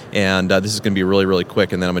out. And this is going to be really, really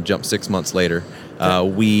quick, and then I'm going to jump 6 months later.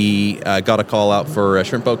 We got a call out for a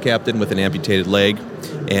shrimp boat captain with an amputated leg,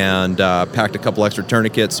 and packed a couple extra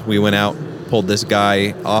tourniquets. We went out, pulled this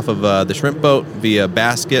guy off of the shrimp boat via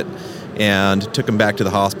basket, and took him back to the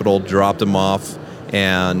hospital, dropped him off,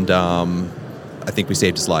 and I think we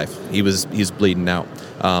saved his life. He was bleeding out.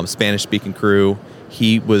 Spanish-speaking crew.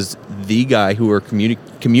 He was the guy who we were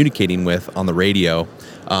communicating with on the radio.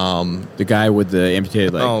 The guy with the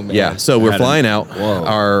amputated leg. Oh, man. Yeah, so we're Had flying him. out. Whoa.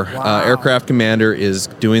 Our aircraft commander is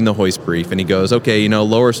doing the hoist brief, and he goes, okay,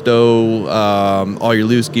 lower stow, all your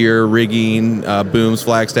loose gear, rigging, booms,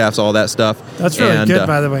 flagstaffs, all that stuff. That's really good,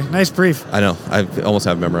 by the way. Nice brief. I know. I almost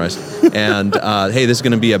have it memorized. And hey, this is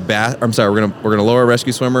going to be we're gonna lower a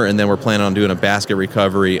rescue swimmer, and then we're planning on doing a basket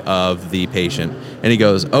recovery of the patient. And he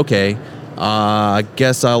goes, okay. I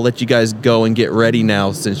guess I'll let you guys go and get ready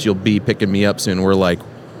now, since you'll be picking me up soon. We're like,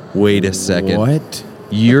 wait a second. What?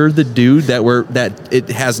 You're the dude that it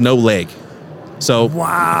has no leg. So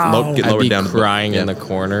Wow. get I'd lowered be down crying in yeah. the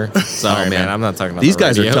corner. Sorry, man. I'm not talking about These the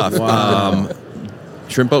guys radio. are tough. Wow.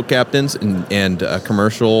 Shrimp boat captains and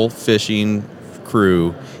commercial fishing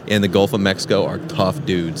crew in the Gulf of Mexico are tough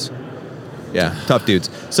dudes. Yeah, tough dudes.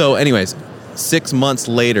 So anyways, 6 months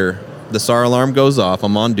later, the SAR alarm goes off.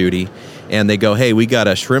 I'm on duty, and they go, "Hey, we got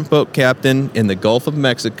a shrimp boat captain in the Gulf of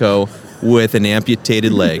Mexico with an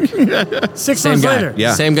amputated leg." 6 months later.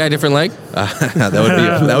 Yeah. Same guy, different leg?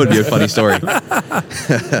 That would be a funny story.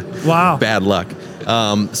 Wow. Bad luck.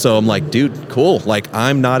 So I'm like, dude, cool. Like,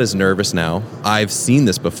 I'm not as nervous now. I've seen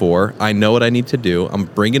this before. I know what I need to do. I'm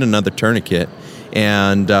bringing another tourniquet,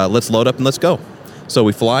 and let's load up and let's go. So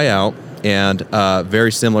we fly out, and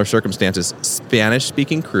very similar circumstances.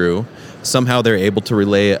 Spanish-speaking crew. Somehow they're able to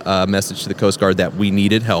relay a message to the Coast Guard that we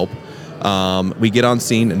needed help. We get on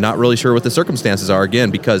scene, not really sure what the circumstances are,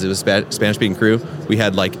 again, because it was Spanish-speaking crew. We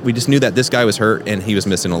just knew that this guy was hurt and he was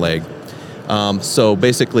missing a leg. So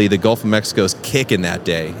basically, the Gulf of Mexico's kicking that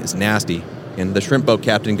day. It's nasty. And the shrimp boat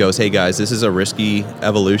captain goes, "Hey guys, this is a risky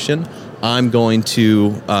evolution. I'm going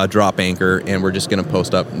to drop anchor, and we're just going to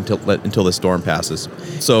post up until the storm passes."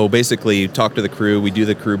 So basically, talk to the crew. We do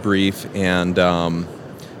the crew brief, and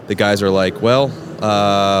the guys are like, "Well,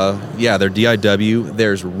 yeah, they're DIW.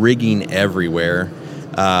 There's rigging everywhere.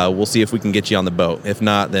 We'll see if we can get you on the boat. If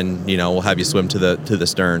not, then we'll have you swim to the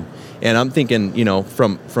stern." And I'm thinking,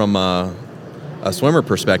 from a swimmer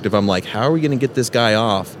perspective, I'm like, how are we going to get this guy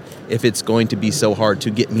off if it's going to be so hard to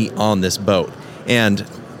get me on this boat? And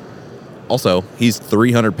also, he's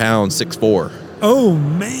 300 pounds, 6'4". Oh,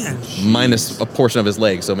 man. Minus a portion of his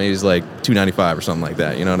leg, so maybe he's like 295 or something like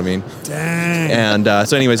that. You know what I mean? Dang. And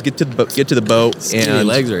so, anyways, get to the boat, Skinny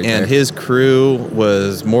legs right there. his crew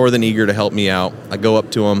was more than eager to help me out. I go up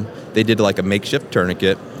to him. They did like a makeshift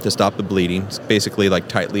tourniquet to stop the bleeding. It's basically like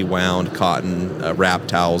tightly wound cotton wrap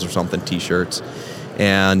towels or something, t-shirts.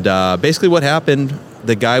 And basically, what happened?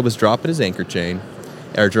 The guy was dropping his anchor chain.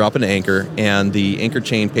 Or dropping an anchor, and the anchor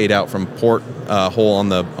chain paid out from port hole on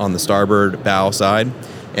the starboard bow side,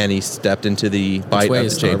 and he stepped into the bite of the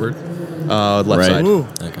starboard? chain. Left Right. side. Ooh.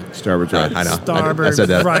 Okay. Starboard's right. I know. Starboard I said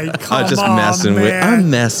that. right. Come I'm just on, messing with. man. I'm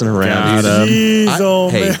messing around. Got dude. him. Jeez,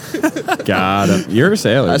 old Hey, man. Got him. You're a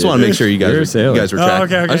sailor. I just dude. want to make sure you You're a guys sailor. were Oh, tracking.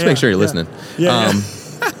 okay, I just yeah, make sure you're yeah. listening. Yeah,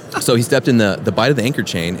 So he stepped in the bite of the anchor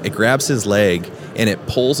chain. It grabs his leg, and it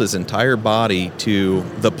pulls his entire body to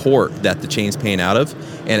the port that the chain's paying out of,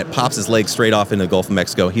 and it pops his leg straight off into the Gulf of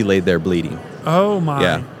Mexico. He laid there bleeding. Oh, my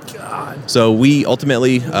Yeah. God. So we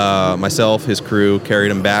ultimately, myself, his crew,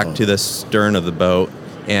 carried him back to the stern of the boat,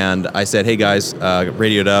 and I said, "Hey guys,"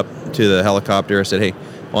 radioed up to the helicopter. I said, "Hey,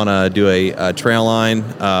 want to do a trail line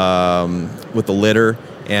with the litter,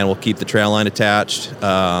 and we'll keep the trail line attached,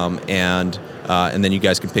 and then you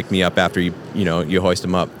guys can pick me up after you hoist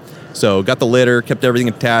him up." So got the litter, kept everything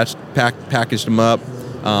attached, packaged him up,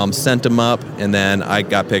 sent him up, and then I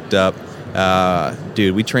got picked up.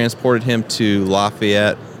 Dude, we transported him to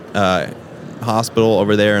Lafayette Hospital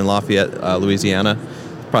over there in Lafayette, Louisiana,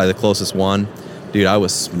 probably the closest one. Dude, I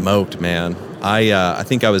was smoked, man. I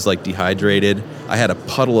think I was like dehydrated. I had a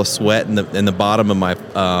puddle of sweat in the bottom of my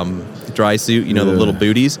dry suit. The little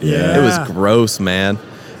booties. Yeah. It was gross, man.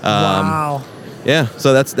 Wow. Yeah,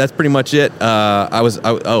 so that's pretty much it.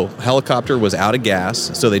 Helicopter was out of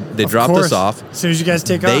gas, so they dropped us off. As soon as you guys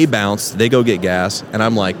take They off. bounce, they go get gas, and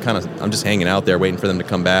I'm like I'm just hanging out there waiting for them to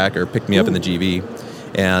come back or pick me up in the GV.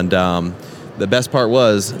 And the best part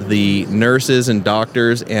was the nurses and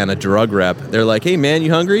doctors and a drug rep. They're like, "Hey man,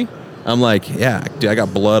 you hungry?" I'm like, "Yeah, dude, I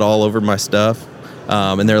got blood all over my stuff."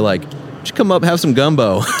 And they're like, "You should come up, have some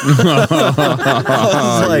gumbo."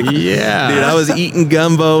 I was like, Yeah. dude, I was eating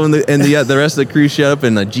gumbo, and the rest of the crew showed up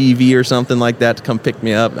in a GV or something like that to come pick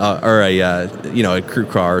me up, or a crew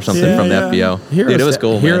car or something from the FBO. Hero Dude, it was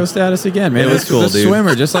cool, Hero man. status again, man. It was cool, the dude.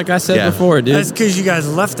 swimmer, just like I said Yeah. before, dude. That's because you guys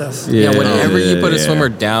left us. Yeah, whenever you put a yeah. swimmer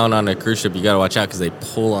down on a cruise ship, you got to watch out because they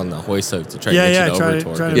pull on the hoist hook to try to Yeah, get yeah. you to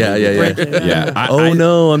Try over to Yeah. break it. Yeah. Oh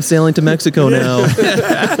no, I'm sailing to Mexico now.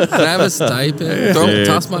 Can I have a stipend? Dude.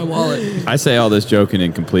 Toss my wallet. I say all this joking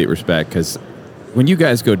in complete respect because when you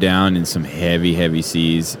guys go down in some heavy, heavy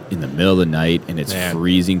seas in the middle of the night and it's Man.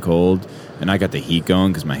 freezing cold, and I got the heat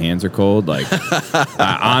going because my hands are cold, like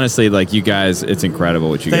honestly, like you guys, it's incredible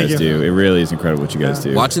what you Thank guys you. do. It really is incredible what you guys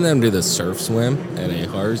do. Watching them do the surf swim at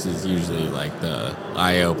AHRS is usually like the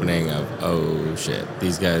eye-opening of, oh shit,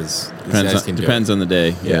 these guys can do Depends it. on the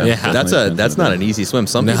day. Yeah, Yeah. that's not an easy swim.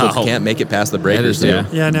 Some No. people can't make it past the That breakers. is Too. Yeah.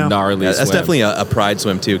 Yeah, I know. gnarly That's swim. definitely a pride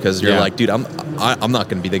swim too, because you're Yeah. like, dude, I'm not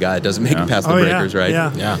going to be the guy that doesn't make Yeah. it past the Oh, breakers, right?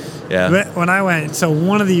 Yeah. Yeah. Yeah. When I went, so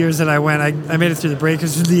one of the years that I went, I made it through the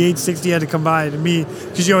breakers. The 860 had to come by to me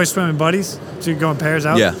because you always swim in buddies, so you go in pairs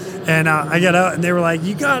out. Yeah. And I got out, and they were like,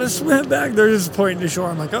 "You gotta swim back." They're just pointing to shore.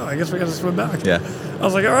 I'm like, "Oh, I guess we gotta swim back." Yeah. I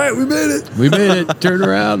was like, "All right, we made it." We made it. Turn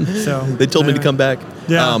around. So They told me to anyway. come back.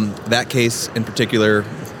 Yeah. That case in particular,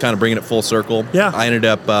 kind of bringing it full circle. Yeah. I ended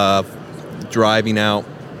up driving out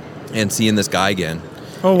and seeing this guy again.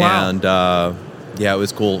 Oh wow! And yeah, it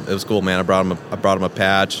was cool. It was cool, man. I brought him a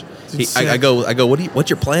patch. I go. What's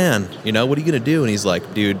your plan? You know, what are you gonna do? And he's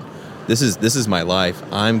like, dude, this is my life.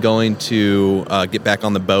 I'm going to get back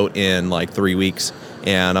on the boat in like 3 weeks.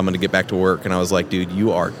 And I'm going to get back to work. And I was like, dude,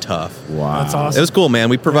 you are tough. Wow. That's awesome. It was cool, man.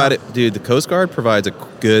 We provided, dude, the Coast Guard provides a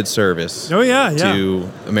good service. Oh, yeah. To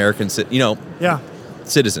American,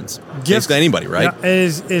 citizens. Basically anybody, right? Yeah,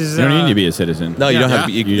 you don't need to be a citizen. No, you don't have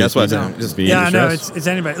to You be. That's just what need I'm to saying. be Yeah, no, interested. it's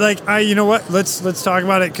anybody. Like, you know what? Let's talk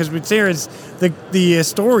about it because what's here is the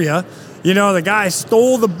Astoria. You know, the guy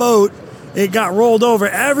stole the boat. It got rolled over.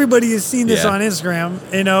 Everybody has seen this on Instagram.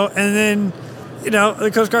 You know, and then the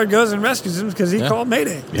Coast Guard goes and rescues him because he called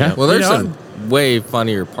Mayday. Yeah. Well, there's some way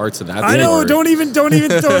funnier parts of that. I know. Don't even go there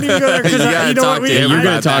because you know what? You're going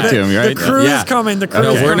to talk to him, right? The crew is coming. The crew.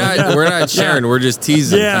 No, is we're coming. not. We're not sharing. We're just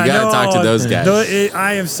teasing. Yeah, you got to talk to those guys.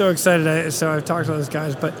 I am so excited. So I've talked to those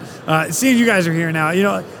guys, but seeing you guys are here now,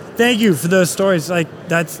 thank you for those stories. Like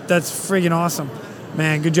that's friggin' awesome,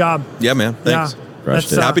 man. Good job. Yeah, man. Thanks.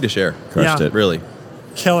 Crushed it. Happy to share. Crushed it. Really.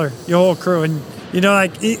 Killer. Your whole crew. And,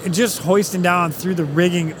 just hoisting down through the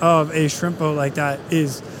rigging of a shrimp boat like that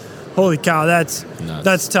is, holy cow,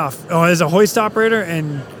 that's tough. Oh, as a hoist operator,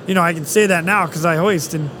 and, I can say that now because I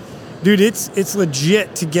hoist. And, dude, it's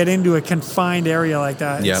legit to get into a confined area like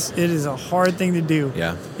that. Yeah. It is a hard thing to do.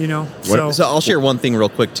 Yeah. So I'll share one thing real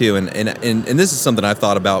quick, too. And this is something I've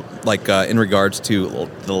thought about, like, in regards to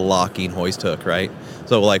the locking hoist hook, right?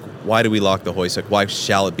 So, like, why do we lock the hoist hook? Why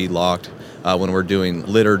shall it be locked when we're doing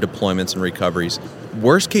litter deployments and recoveries?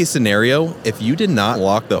 Worst case scenario, if you did not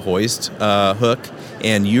lock the hoist hook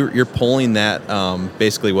and you're pulling that,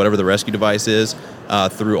 basically whatever the rescue device is,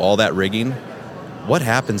 through all that rigging, what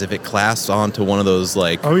happens if it clasps onto one of those,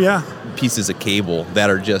 like, pieces of cable that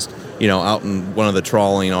are just, out in one of the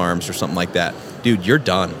trawling arms or something like that? Dude, you're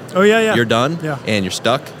done. Oh, yeah. You're done, and you're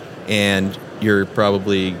stuck, and you're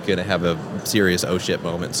probably going to have a serious oh shit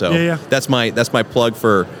moment. So that's my plug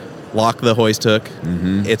for lock the hoist hook.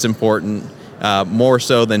 Mm-hmm. It's important, more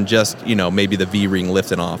so than just, maybe the V-ring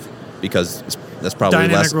lifting off, because that's probably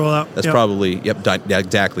dynamic less. rollout. That's probably,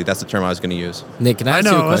 exactly. That's the term I was going to use. Nick, can I ask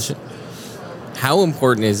you a question? How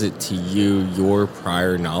important is it to you, your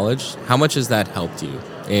prior knowledge? How much has that helped you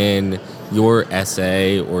in your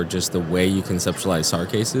essay or just the way you conceptualize SAR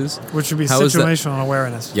cases? Which would be situational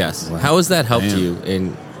awareness. Yes. Wow. How has that helped you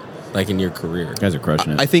in your career? You guys are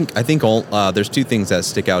crushing it. I think there's two things that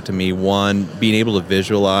stick out to me. One, being able to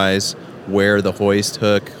visualize where the hoist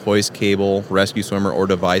hook, hoist cable, rescue swimmer, or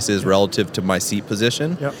device is relative to my seat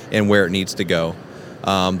position and where it needs to go.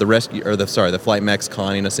 The flight mech's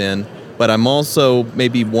conning us in, but I'm also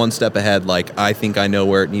maybe one step ahead. Like, I think I know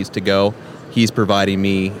where it needs to go. He's providing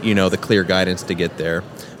me, the clear guidance to get there.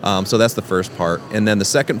 So that's the first part. And then the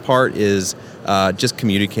second part is just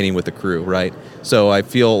communicating with the crew, right? So I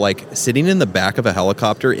feel like sitting in the back of a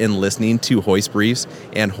helicopter and listening to hoist briefs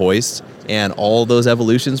and hoists and all those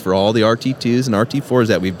evolutions for all the RT2s and RT4s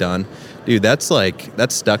that we've done, dude, that's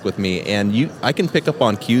stuck with me. And I can pick up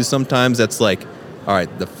on cues sometimes that's like, all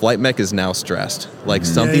right, the flight mech is now stressed. Like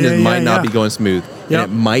something might not be going smooth. And it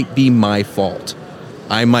might be my fault.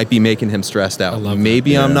 I might be making him stressed out.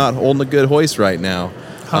 Maybe I'm not holding a good hoist right now.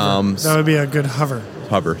 That would be a good hover.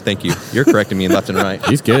 Hover, thank you. You're correcting me left and right.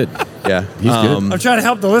 He's good. Yeah. He's good. I'm trying to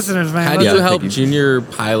help the listeners, man. How do you help junior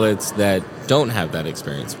pilots that don't have that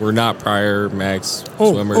experience? We're not prior mechs,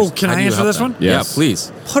 swimmers. Oh, can I answer this one? Yes. Yeah,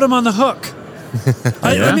 please. Put them on the hook.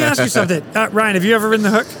 Let me ask you something. Ryan, have you ever ridden the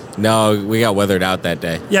hook? No, we got weathered out that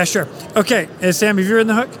day. Yeah, sure. Okay, Sam, have you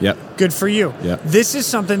ridden the hook? Yep. Good for you. Yep. This is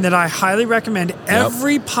something that I highly recommend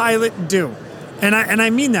every pilot do. And I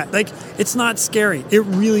mean that. Like, it's not scary. It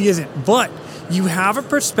really isn't. But you have a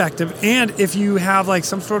perspective, and if you have like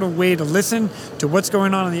some sort of way to listen to what's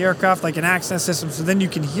going on in the aircraft, like an access system, so then you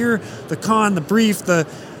can hear the con, the brief, the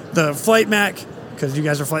flight mech, because you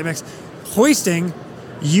guys are flight mechs, hoisting,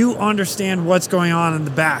 you understand what's going on in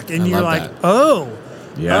the back. And you're like, oh,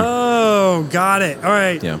 got it. All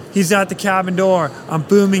right. Yeah. He's at the cabin door. I'm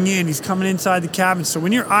booming in. He's coming inside the cabin. So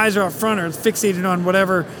when your eyes are up front or fixated on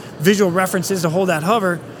whatever visual reference is to hold that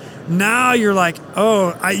hover, now you're like,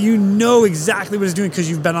 you know exactly what it's doing because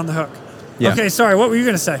you've been on the hook. Yeah. Okay, sorry. What were you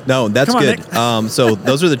going to say? No, that's good. So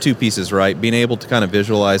those are the two pieces, right? Being able to kind of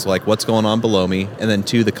visualize like what's going on below me, and then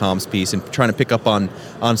two, the comms piece, and trying to pick up on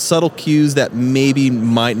subtle cues that maybe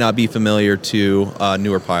might not be familiar to a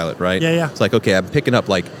newer pilot, right? Yeah. It's like, okay, I'm picking up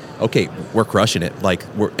like, okay, we're crushing it. Like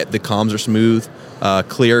the comms are smooth,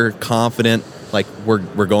 clear, confident. Like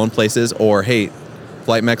we're going places. Or hey,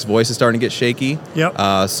 Flight Mech's voice is starting to get shaky.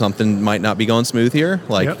 Yep. Something might not be going smooth here.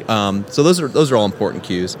 Like, Yep. so those are all important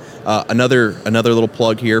cues. Another little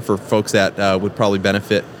plug here for folks that would probably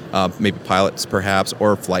benefit, maybe pilots perhaps,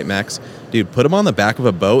 or flight mechs. Dude, put them on the back of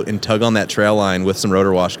a boat and tug on that trail line with some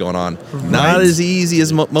rotor wash going on. Right. Not as easy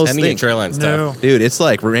as most think. Trail line stuff. No. Dude, it's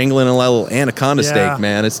like wrangling a little anaconda Yeah. steak,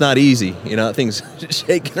 man. It's not easy. You know, that thing's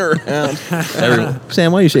shaking around.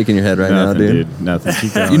 Sam, why are you shaking your head right now, Nothing, dude? Nothing.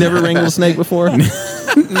 Keep going. You never wrangled a snake before?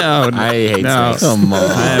 No, I hate snakes. Come on,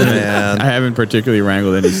 I man. haven't particularly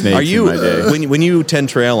wrangled any snakes Are you in my day. when you tend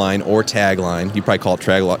trail line or tag line? You probably call it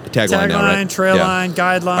tagline now, right? Trail Yeah. line,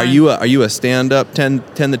 guideline. Are you a stand up tend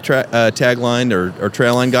the tag line or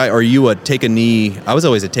trail line guy? Or are you a take a knee? I was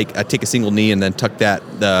always I take a single knee and then tuck that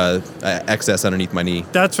excess underneath my knee.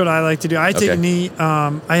 That's what I like to do. I take Okay. a knee.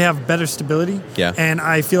 I have better stability. Yeah. And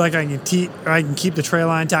I feel like I can keep the trail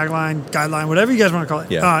line, tag line, guideline, whatever you guys want to call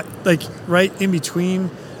it. Yeah. Like right in between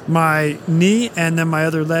my knee and then my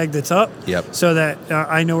other leg that's up. Yep. So that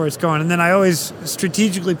I know where it's going. And then I always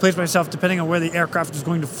strategically place myself depending on where the aircraft is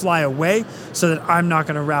going to fly away, so that I'm not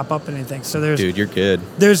going to wrap up anything. So Dude, you're good.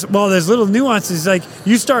 there's little nuances, like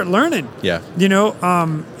you start learning. Yeah. You know,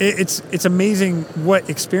 it's amazing what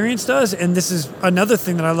experience does. And this is another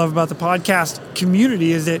thing that I love about the podcast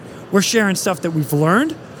community, is that we're sharing stuff that we've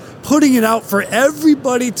learned, putting it out for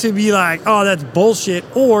everybody to be like, oh, that's bullshit,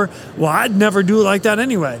 or, well, I'd never do it like that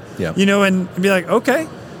anyway. Yeah. You know, and be like, okay,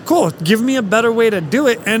 cool, give me a better way to do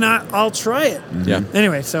it, and I'll try it. Yeah.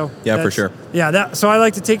 Anyway, so Yeah, for that's- sure. Yeah, so I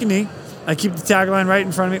like to take a knee. I keep the tagline right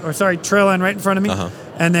in front of me, or sorry, trail line right in front of me, Uh-huh.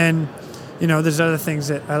 and then, you know, there's other things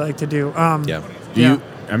that I like to do. Yeah.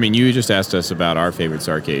 You just asked us about our favorite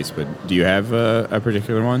SAR case, but do you have a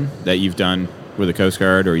particular one that you've done with the Coast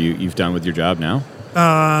Guard, or you've done with your job now?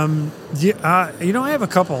 Yeah, you know, I have a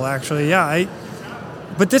couple actually. Yeah,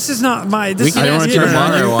 but this is not my. This We is can ask you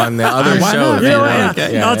tomorrow on the other Why show. not? if You know you what? want. Yeah.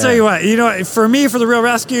 Yeah, I'll yeah. tell you what. You know, for me, for the Real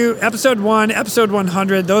Rescue, episode 1, episode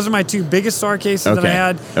 100, those are my two biggest SAR cases that I Okay.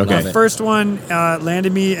 had. Okay. The first one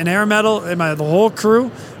landed me an air medal, and the whole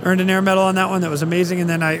crew earned an air medal on that one. That was amazing. And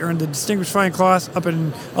then I earned the Distinguished Flying Cross up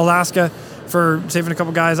in Alaska for saving a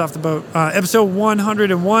couple guys off the boat. Episode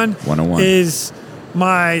 101 101. is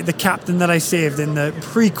the captain that I saved in the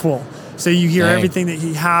prequel. So you hear Dang. everything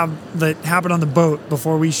that happened on the boat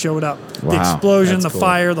before we showed up. The Wow. explosion, That's the cool.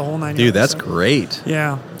 fire, the whole nine Dude, yards. that's So, great.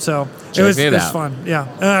 yeah. So it Check was it out. fun. Yeah.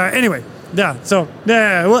 Anyway. Yeah. So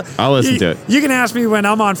yeah. Well, I'll listen to it. You can ask me when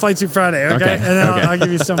I'm on Flight Suit Friday. Okay. Okay, And then okay. I'll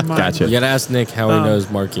give you some of mine. Gotcha. You gotta ask Nick how he knows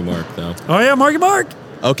Marky Mark, though. Oh yeah, Marky Mark.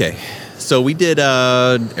 Okay, so we did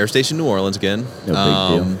Air Station New Orleans again. No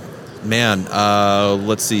big deal. Man,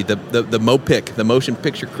 let's see, the MOPIC, the motion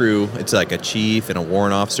picture crew, it's like a chief and a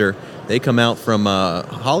warrant officer. They come out from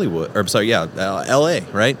Hollywood, or I'm sorry, L.A.,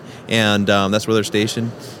 right? And that's where they're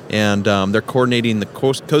stationed. And they're coordinating the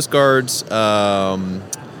Coast Guard's,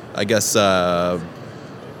 I guess,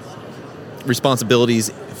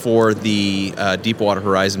 responsibilities for the Deepwater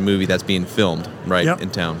Horizon movie that's being filmed, right, Yep. in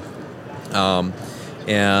town.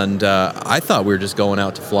 And I thought we were just going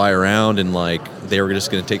out to fly around and like they were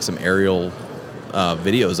just going to take some aerial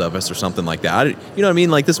videos of us or something like that. You know what I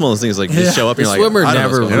mean? Like this one of those things, like you just show up The and you're like, swimmer I don't know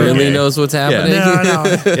never what's going on. really Okay. knows what's happening.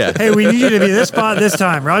 No. Yeah. Hey, we need you to be this spot this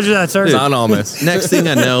time. Roger that, sir. It's on almost. Next thing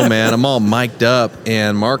I know, man, I'm all mic'd up,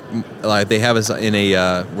 and Mark, like they have us in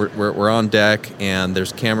a, we're on deck, and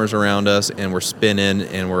there's cameras around us, and we're spinning,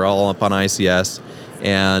 and we're all up on ICS,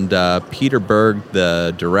 and Peter Berg,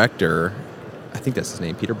 the director, I think that's his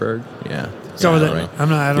name, Peter Berg, yeah. Go with it. Right.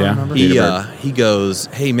 I don't Yeah. remember. He goes,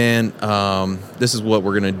 hey man, this is what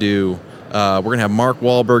we're gonna do. We're gonna have Mark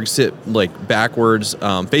Wahlberg sit like backwards,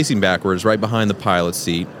 facing backwards, right behind the pilot's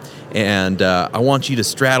seat, and I want you to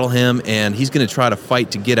straddle him, and he's gonna try to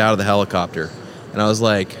fight to get out of the helicopter. And I was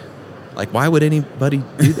like, why would anybody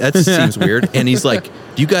do that? That seems weird. And he's like,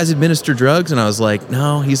 do you guys administer drugs? And I was like,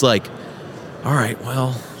 no. He's like, all right,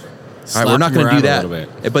 well. All right, we're not going to do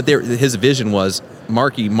that. But his vision was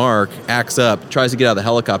Mark acts up, tries to get out of the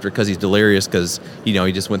helicopter because he's delirious because he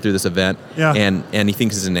just went through this event, Yeah. and he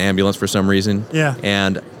thinks he's in an ambulance for some reason. Yeah.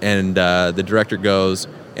 And the director goes,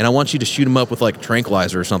 and I want you to shoot him up with like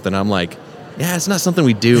tranquilizer or something. I'm like, yeah, it's not something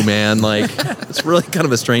we do, man. Like it's really kind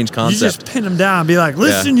of a strange You concept. just pin him down and be like,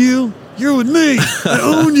 listen, you're with me. I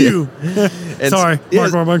own you. And Sorry,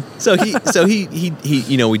 Mark Wahlberg. So he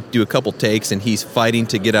we do a couple takes and he's fighting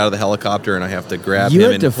to get out of the helicopter and I have to grab You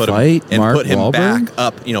him had and to put fight him Mark put him Wahlberg? back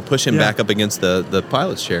up, push him Yeah. back up against the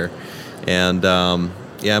pilot's chair. And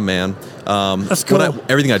Yeah, man. That's cool.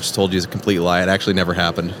 Everything I just told you is a complete lie. It actually never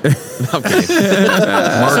happened. No, I'm kidding.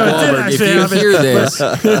 Mark So it did Wahlberg, if actually you happen. hear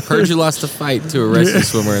this, heard you lost a fight to a rescue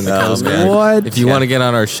swimmer in the Coast Guard. What? If you want to get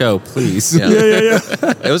on our show, please. Yeah. Yeah.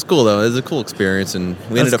 It was cool though. It was a cool experience, and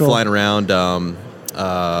we ended up cool. flying around.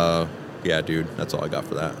 Yeah, dude. That's all I got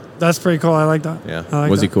for that. That's pretty cool. I like that. Yeah. I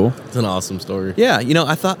like Was that. he cool? It's an awesome story. Yeah,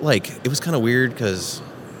 I thought like it was kind of weird because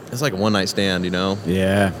it was like a one night stand.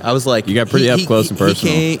 Yeah. I was like, You got pretty up close and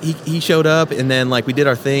personal. He showed up, and then like we did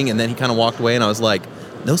our thing, and then he kind of walked away, and I was like,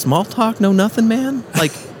 no small talk, no nothing, man.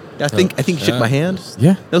 Like, I think he shook my hand.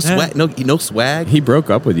 Yeah. No swag, no swag. He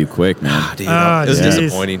broke up with you quick, man. Dude, Oh, it was geez.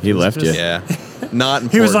 disappointing. He left you. Yeah, not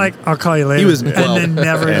important. He was like, "I'll call you later," He was- and well, then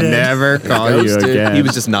never And did. never call you Ghosted. again. he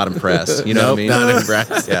was just not impressed. You know what I mean? Not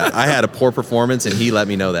impressed. Yeah, I had a poor performance, and he let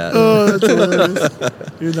me know that. Oh, that's hilarious.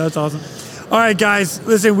 Dude, that's awesome. All right, guys,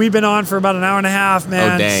 listen, we've been on for about an hour and a half,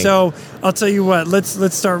 man. Oh, dang. So I'll tell you what,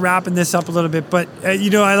 let's start wrapping this up a little bit. But,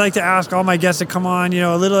 I like to ask all my guests to come on,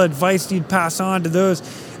 a little advice you'd pass on to those.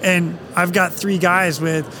 And I've got 3 guys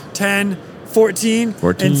with 10, 14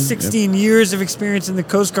 and 16 years of experience in the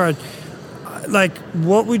Coast Guard. Like,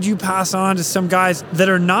 what would you pass on to some guys that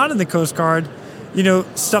are not in the Coast Guard?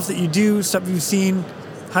 Stuff that you do, stuff you've seen,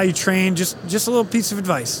 how you train, just a little piece of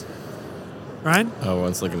advice. Ryan? Oh,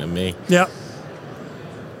 one's looking at me. Yeah.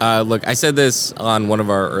 Look, I said this on one of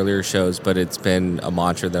our earlier shows, but it's been a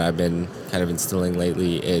mantra that I've been kind of instilling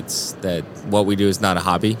lately. It's that what we do is not a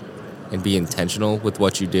hobby, and be intentional with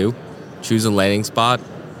what you do. Choose a landing spot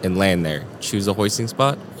and land there. Choose a hoisting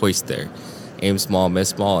spot, hoist there. Aim small, miss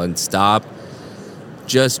small, and stop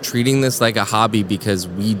just treating this like a hobby because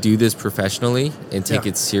we do this professionally and take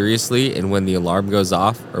it seriously. And when the alarm goes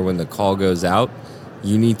off or when the call goes out,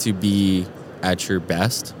 you need to be at your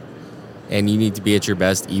best. And you need to be at your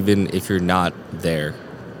best even if you're not there,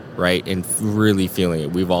 right? And really feeling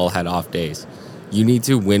it. We've all had off days. You need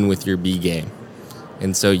to win with your B game.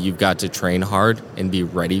 And so you've got to train hard and be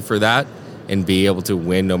ready for that and be able to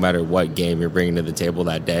win no matter what game you're bringing to the table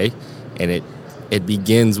that day. And it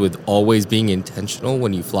begins with always being intentional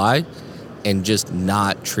when you fly and just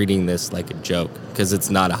not treating this like a joke because it's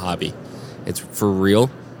not a hobby. It's for real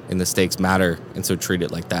and the stakes matter. And so treat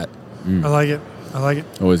it like that. I like it.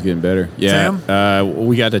 Always getting better. Yeah. Sam?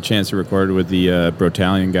 We got a chance to record with the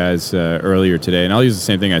Brotalion guys earlier today, and I'll use the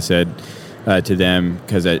same thing I said to them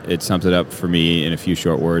because it sums it up for me in a few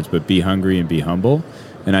short words, but be hungry and be humble.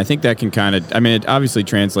 And I think that can it obviously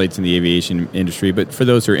translates in the aviation industry, but for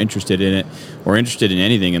those who are interested in it or interested in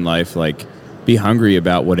anything in life, like be hungry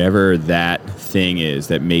about whatever that thing is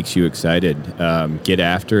that makes you excited. Get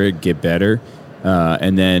after it, get better,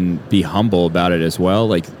 and then be humble about it as well.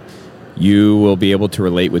 Like, you will be able to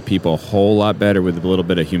relate with people a whole lot better with a little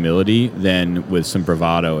bit of humility than with some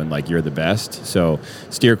bravado and like you're the best. So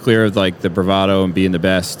steer clear of like the bravado and being the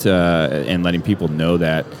best and letting people know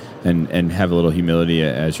that and have a little humility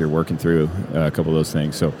as you're working through a couple of those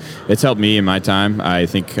things. So it's helped me in my time. I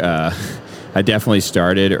think I definitely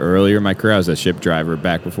started earlier in my career. I was a ship driver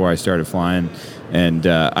back before I started flying. And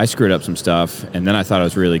I screwed up some stuff, and then I thought I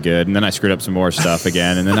was really good, and then I screwed up some more stuff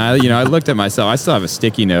again, and then I looked at myself. I still have a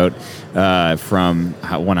sticky note from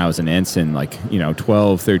when I was an ensign,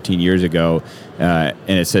 12, 13 years ago, and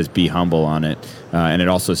it says "Be humble" on it, and it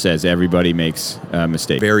also says everybody makes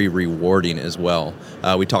mistakes. Very rewarding as well.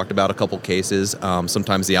 We talked about a couple cases.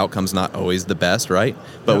 Sometimes the outcome's not always the best, right?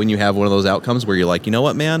 But when you have one of those outcomes where you're like, you know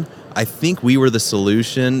what, man, I think we were the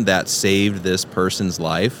solution that saved this person's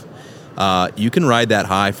life. You can ride that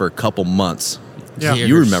high for a couple months. Yeah.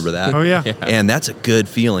 You remember that. Oh, yeah. And that's a good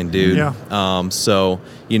feeling, dude. Yeah. So,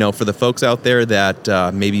 for the folks out there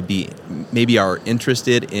that maybe are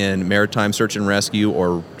interested in maritime search and rescue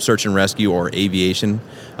or aviation,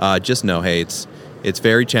 just know, hey, it's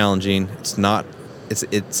very challenging.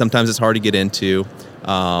 Sometimes it's hard to get into,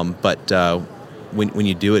 but when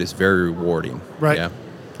you do it, it's very rewarding. Right. Yeah.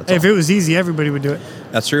 Hey, if it was easy, everybody would do it.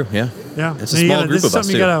 That's true. Yeah. Yeah. It's a small group this is of us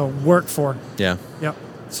something too. you got to work for. Yeah. Yep.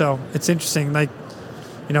 So it's interesting. Like,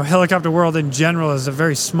 helicopter world in general is a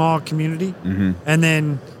very small community. Mm-hmm. And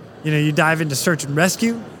then, you dive into search and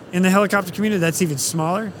rescue in the helicopter community. That's even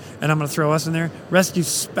smaller. And I'm going to throw us in there. Rescue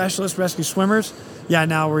specialists, rescue swimmers. Yeah,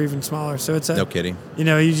 now we're even smaller. So it's No kidding. You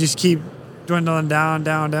just keep dwindling down.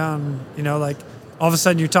 Like all of a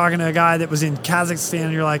sudden you're talking to a guy that was in Kazakhstan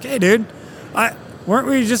and you're like, hey, dude, weren't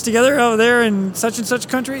we just together over there in such and such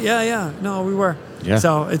country? Yeah. No, we were. Yeah.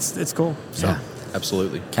 So it's cool. So. Yeah,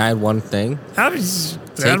 absolutely. Can I add one thing?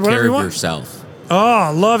 Take Care of yourself.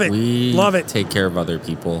 Oh, love it. We love it. take care of other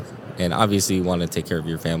people. And obviously you want to take care of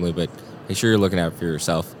your family, but make sure you're looking out for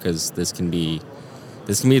yourself because this can be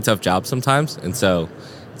this can be a tough job sometimes, and so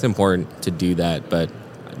it's important to do that. But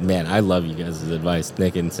man, I love you guys' advice,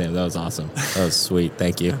 Nick and Sam. That was awesome. That was sweet.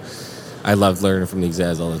 Thank you. I love learning from these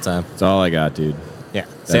guys all the time. That's all I got, dude. Yeah,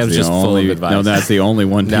 Sam's just full of advice. No, that's the only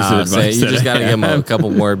one piece of advice. You just got to give him a couple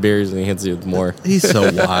more beers and he hits you with more. He's so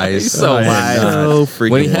wise. He's so wise. So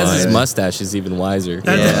freaking when he has wise. his mustache, he's even wiser.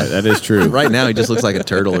 Yeah, that is true. Right now, he just looks like a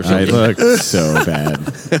turtle or I something. look so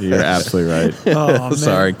bad. You're absolutely right. Oh, man.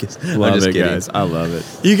 Sorry. Love I'm just it, kidding. guys. I love it.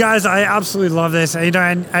 You guys, I absolutely love this.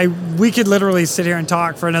 And we could literally sit here and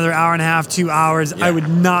talk for another hour and a half, 2 hours. Yeah. I would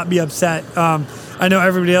not be upset. I know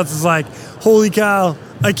everybody else is like, holy cow,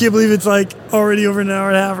 I can't believe it's like already over an hour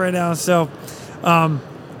and a half right now. So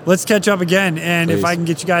let's catch up again. And if Please. I can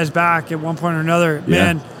get you guys back at one point or another,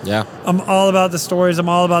 man, Yeah. I'm all about the stories. I'm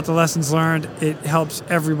all about the lessons learned. It helps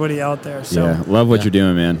everybody out there. So Yeah, love what you're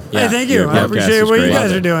doing, man. hey, thank you. Your I podcast appreciate is what you great. guys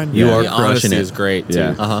Love are it. doing. You are the crushing honesty it. is great too.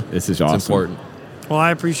 Yeah, this is awesome. It's important. Well,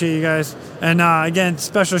 I appreciate you guys. And again,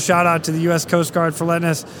 special shout out to the U.S. Coast Guard for letting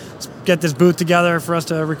us get this booth together for us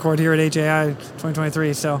to record here at HAI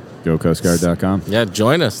 2023. So GoCoastGuard.com. Yeah,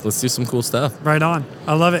 join us. Let's do some cool stuff. right on.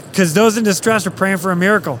 I love it. Because those in distress are praying for a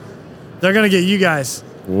miracle. They're going to get you guys.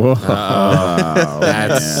 Whoa.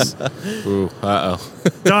 That's ooh,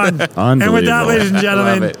 Done. Unbelievable. And with that, ladies and Love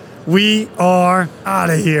gentlemen, it. we are out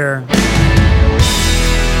of here.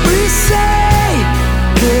 We say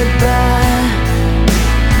goodbye,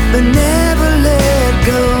 but never let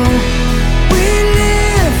go.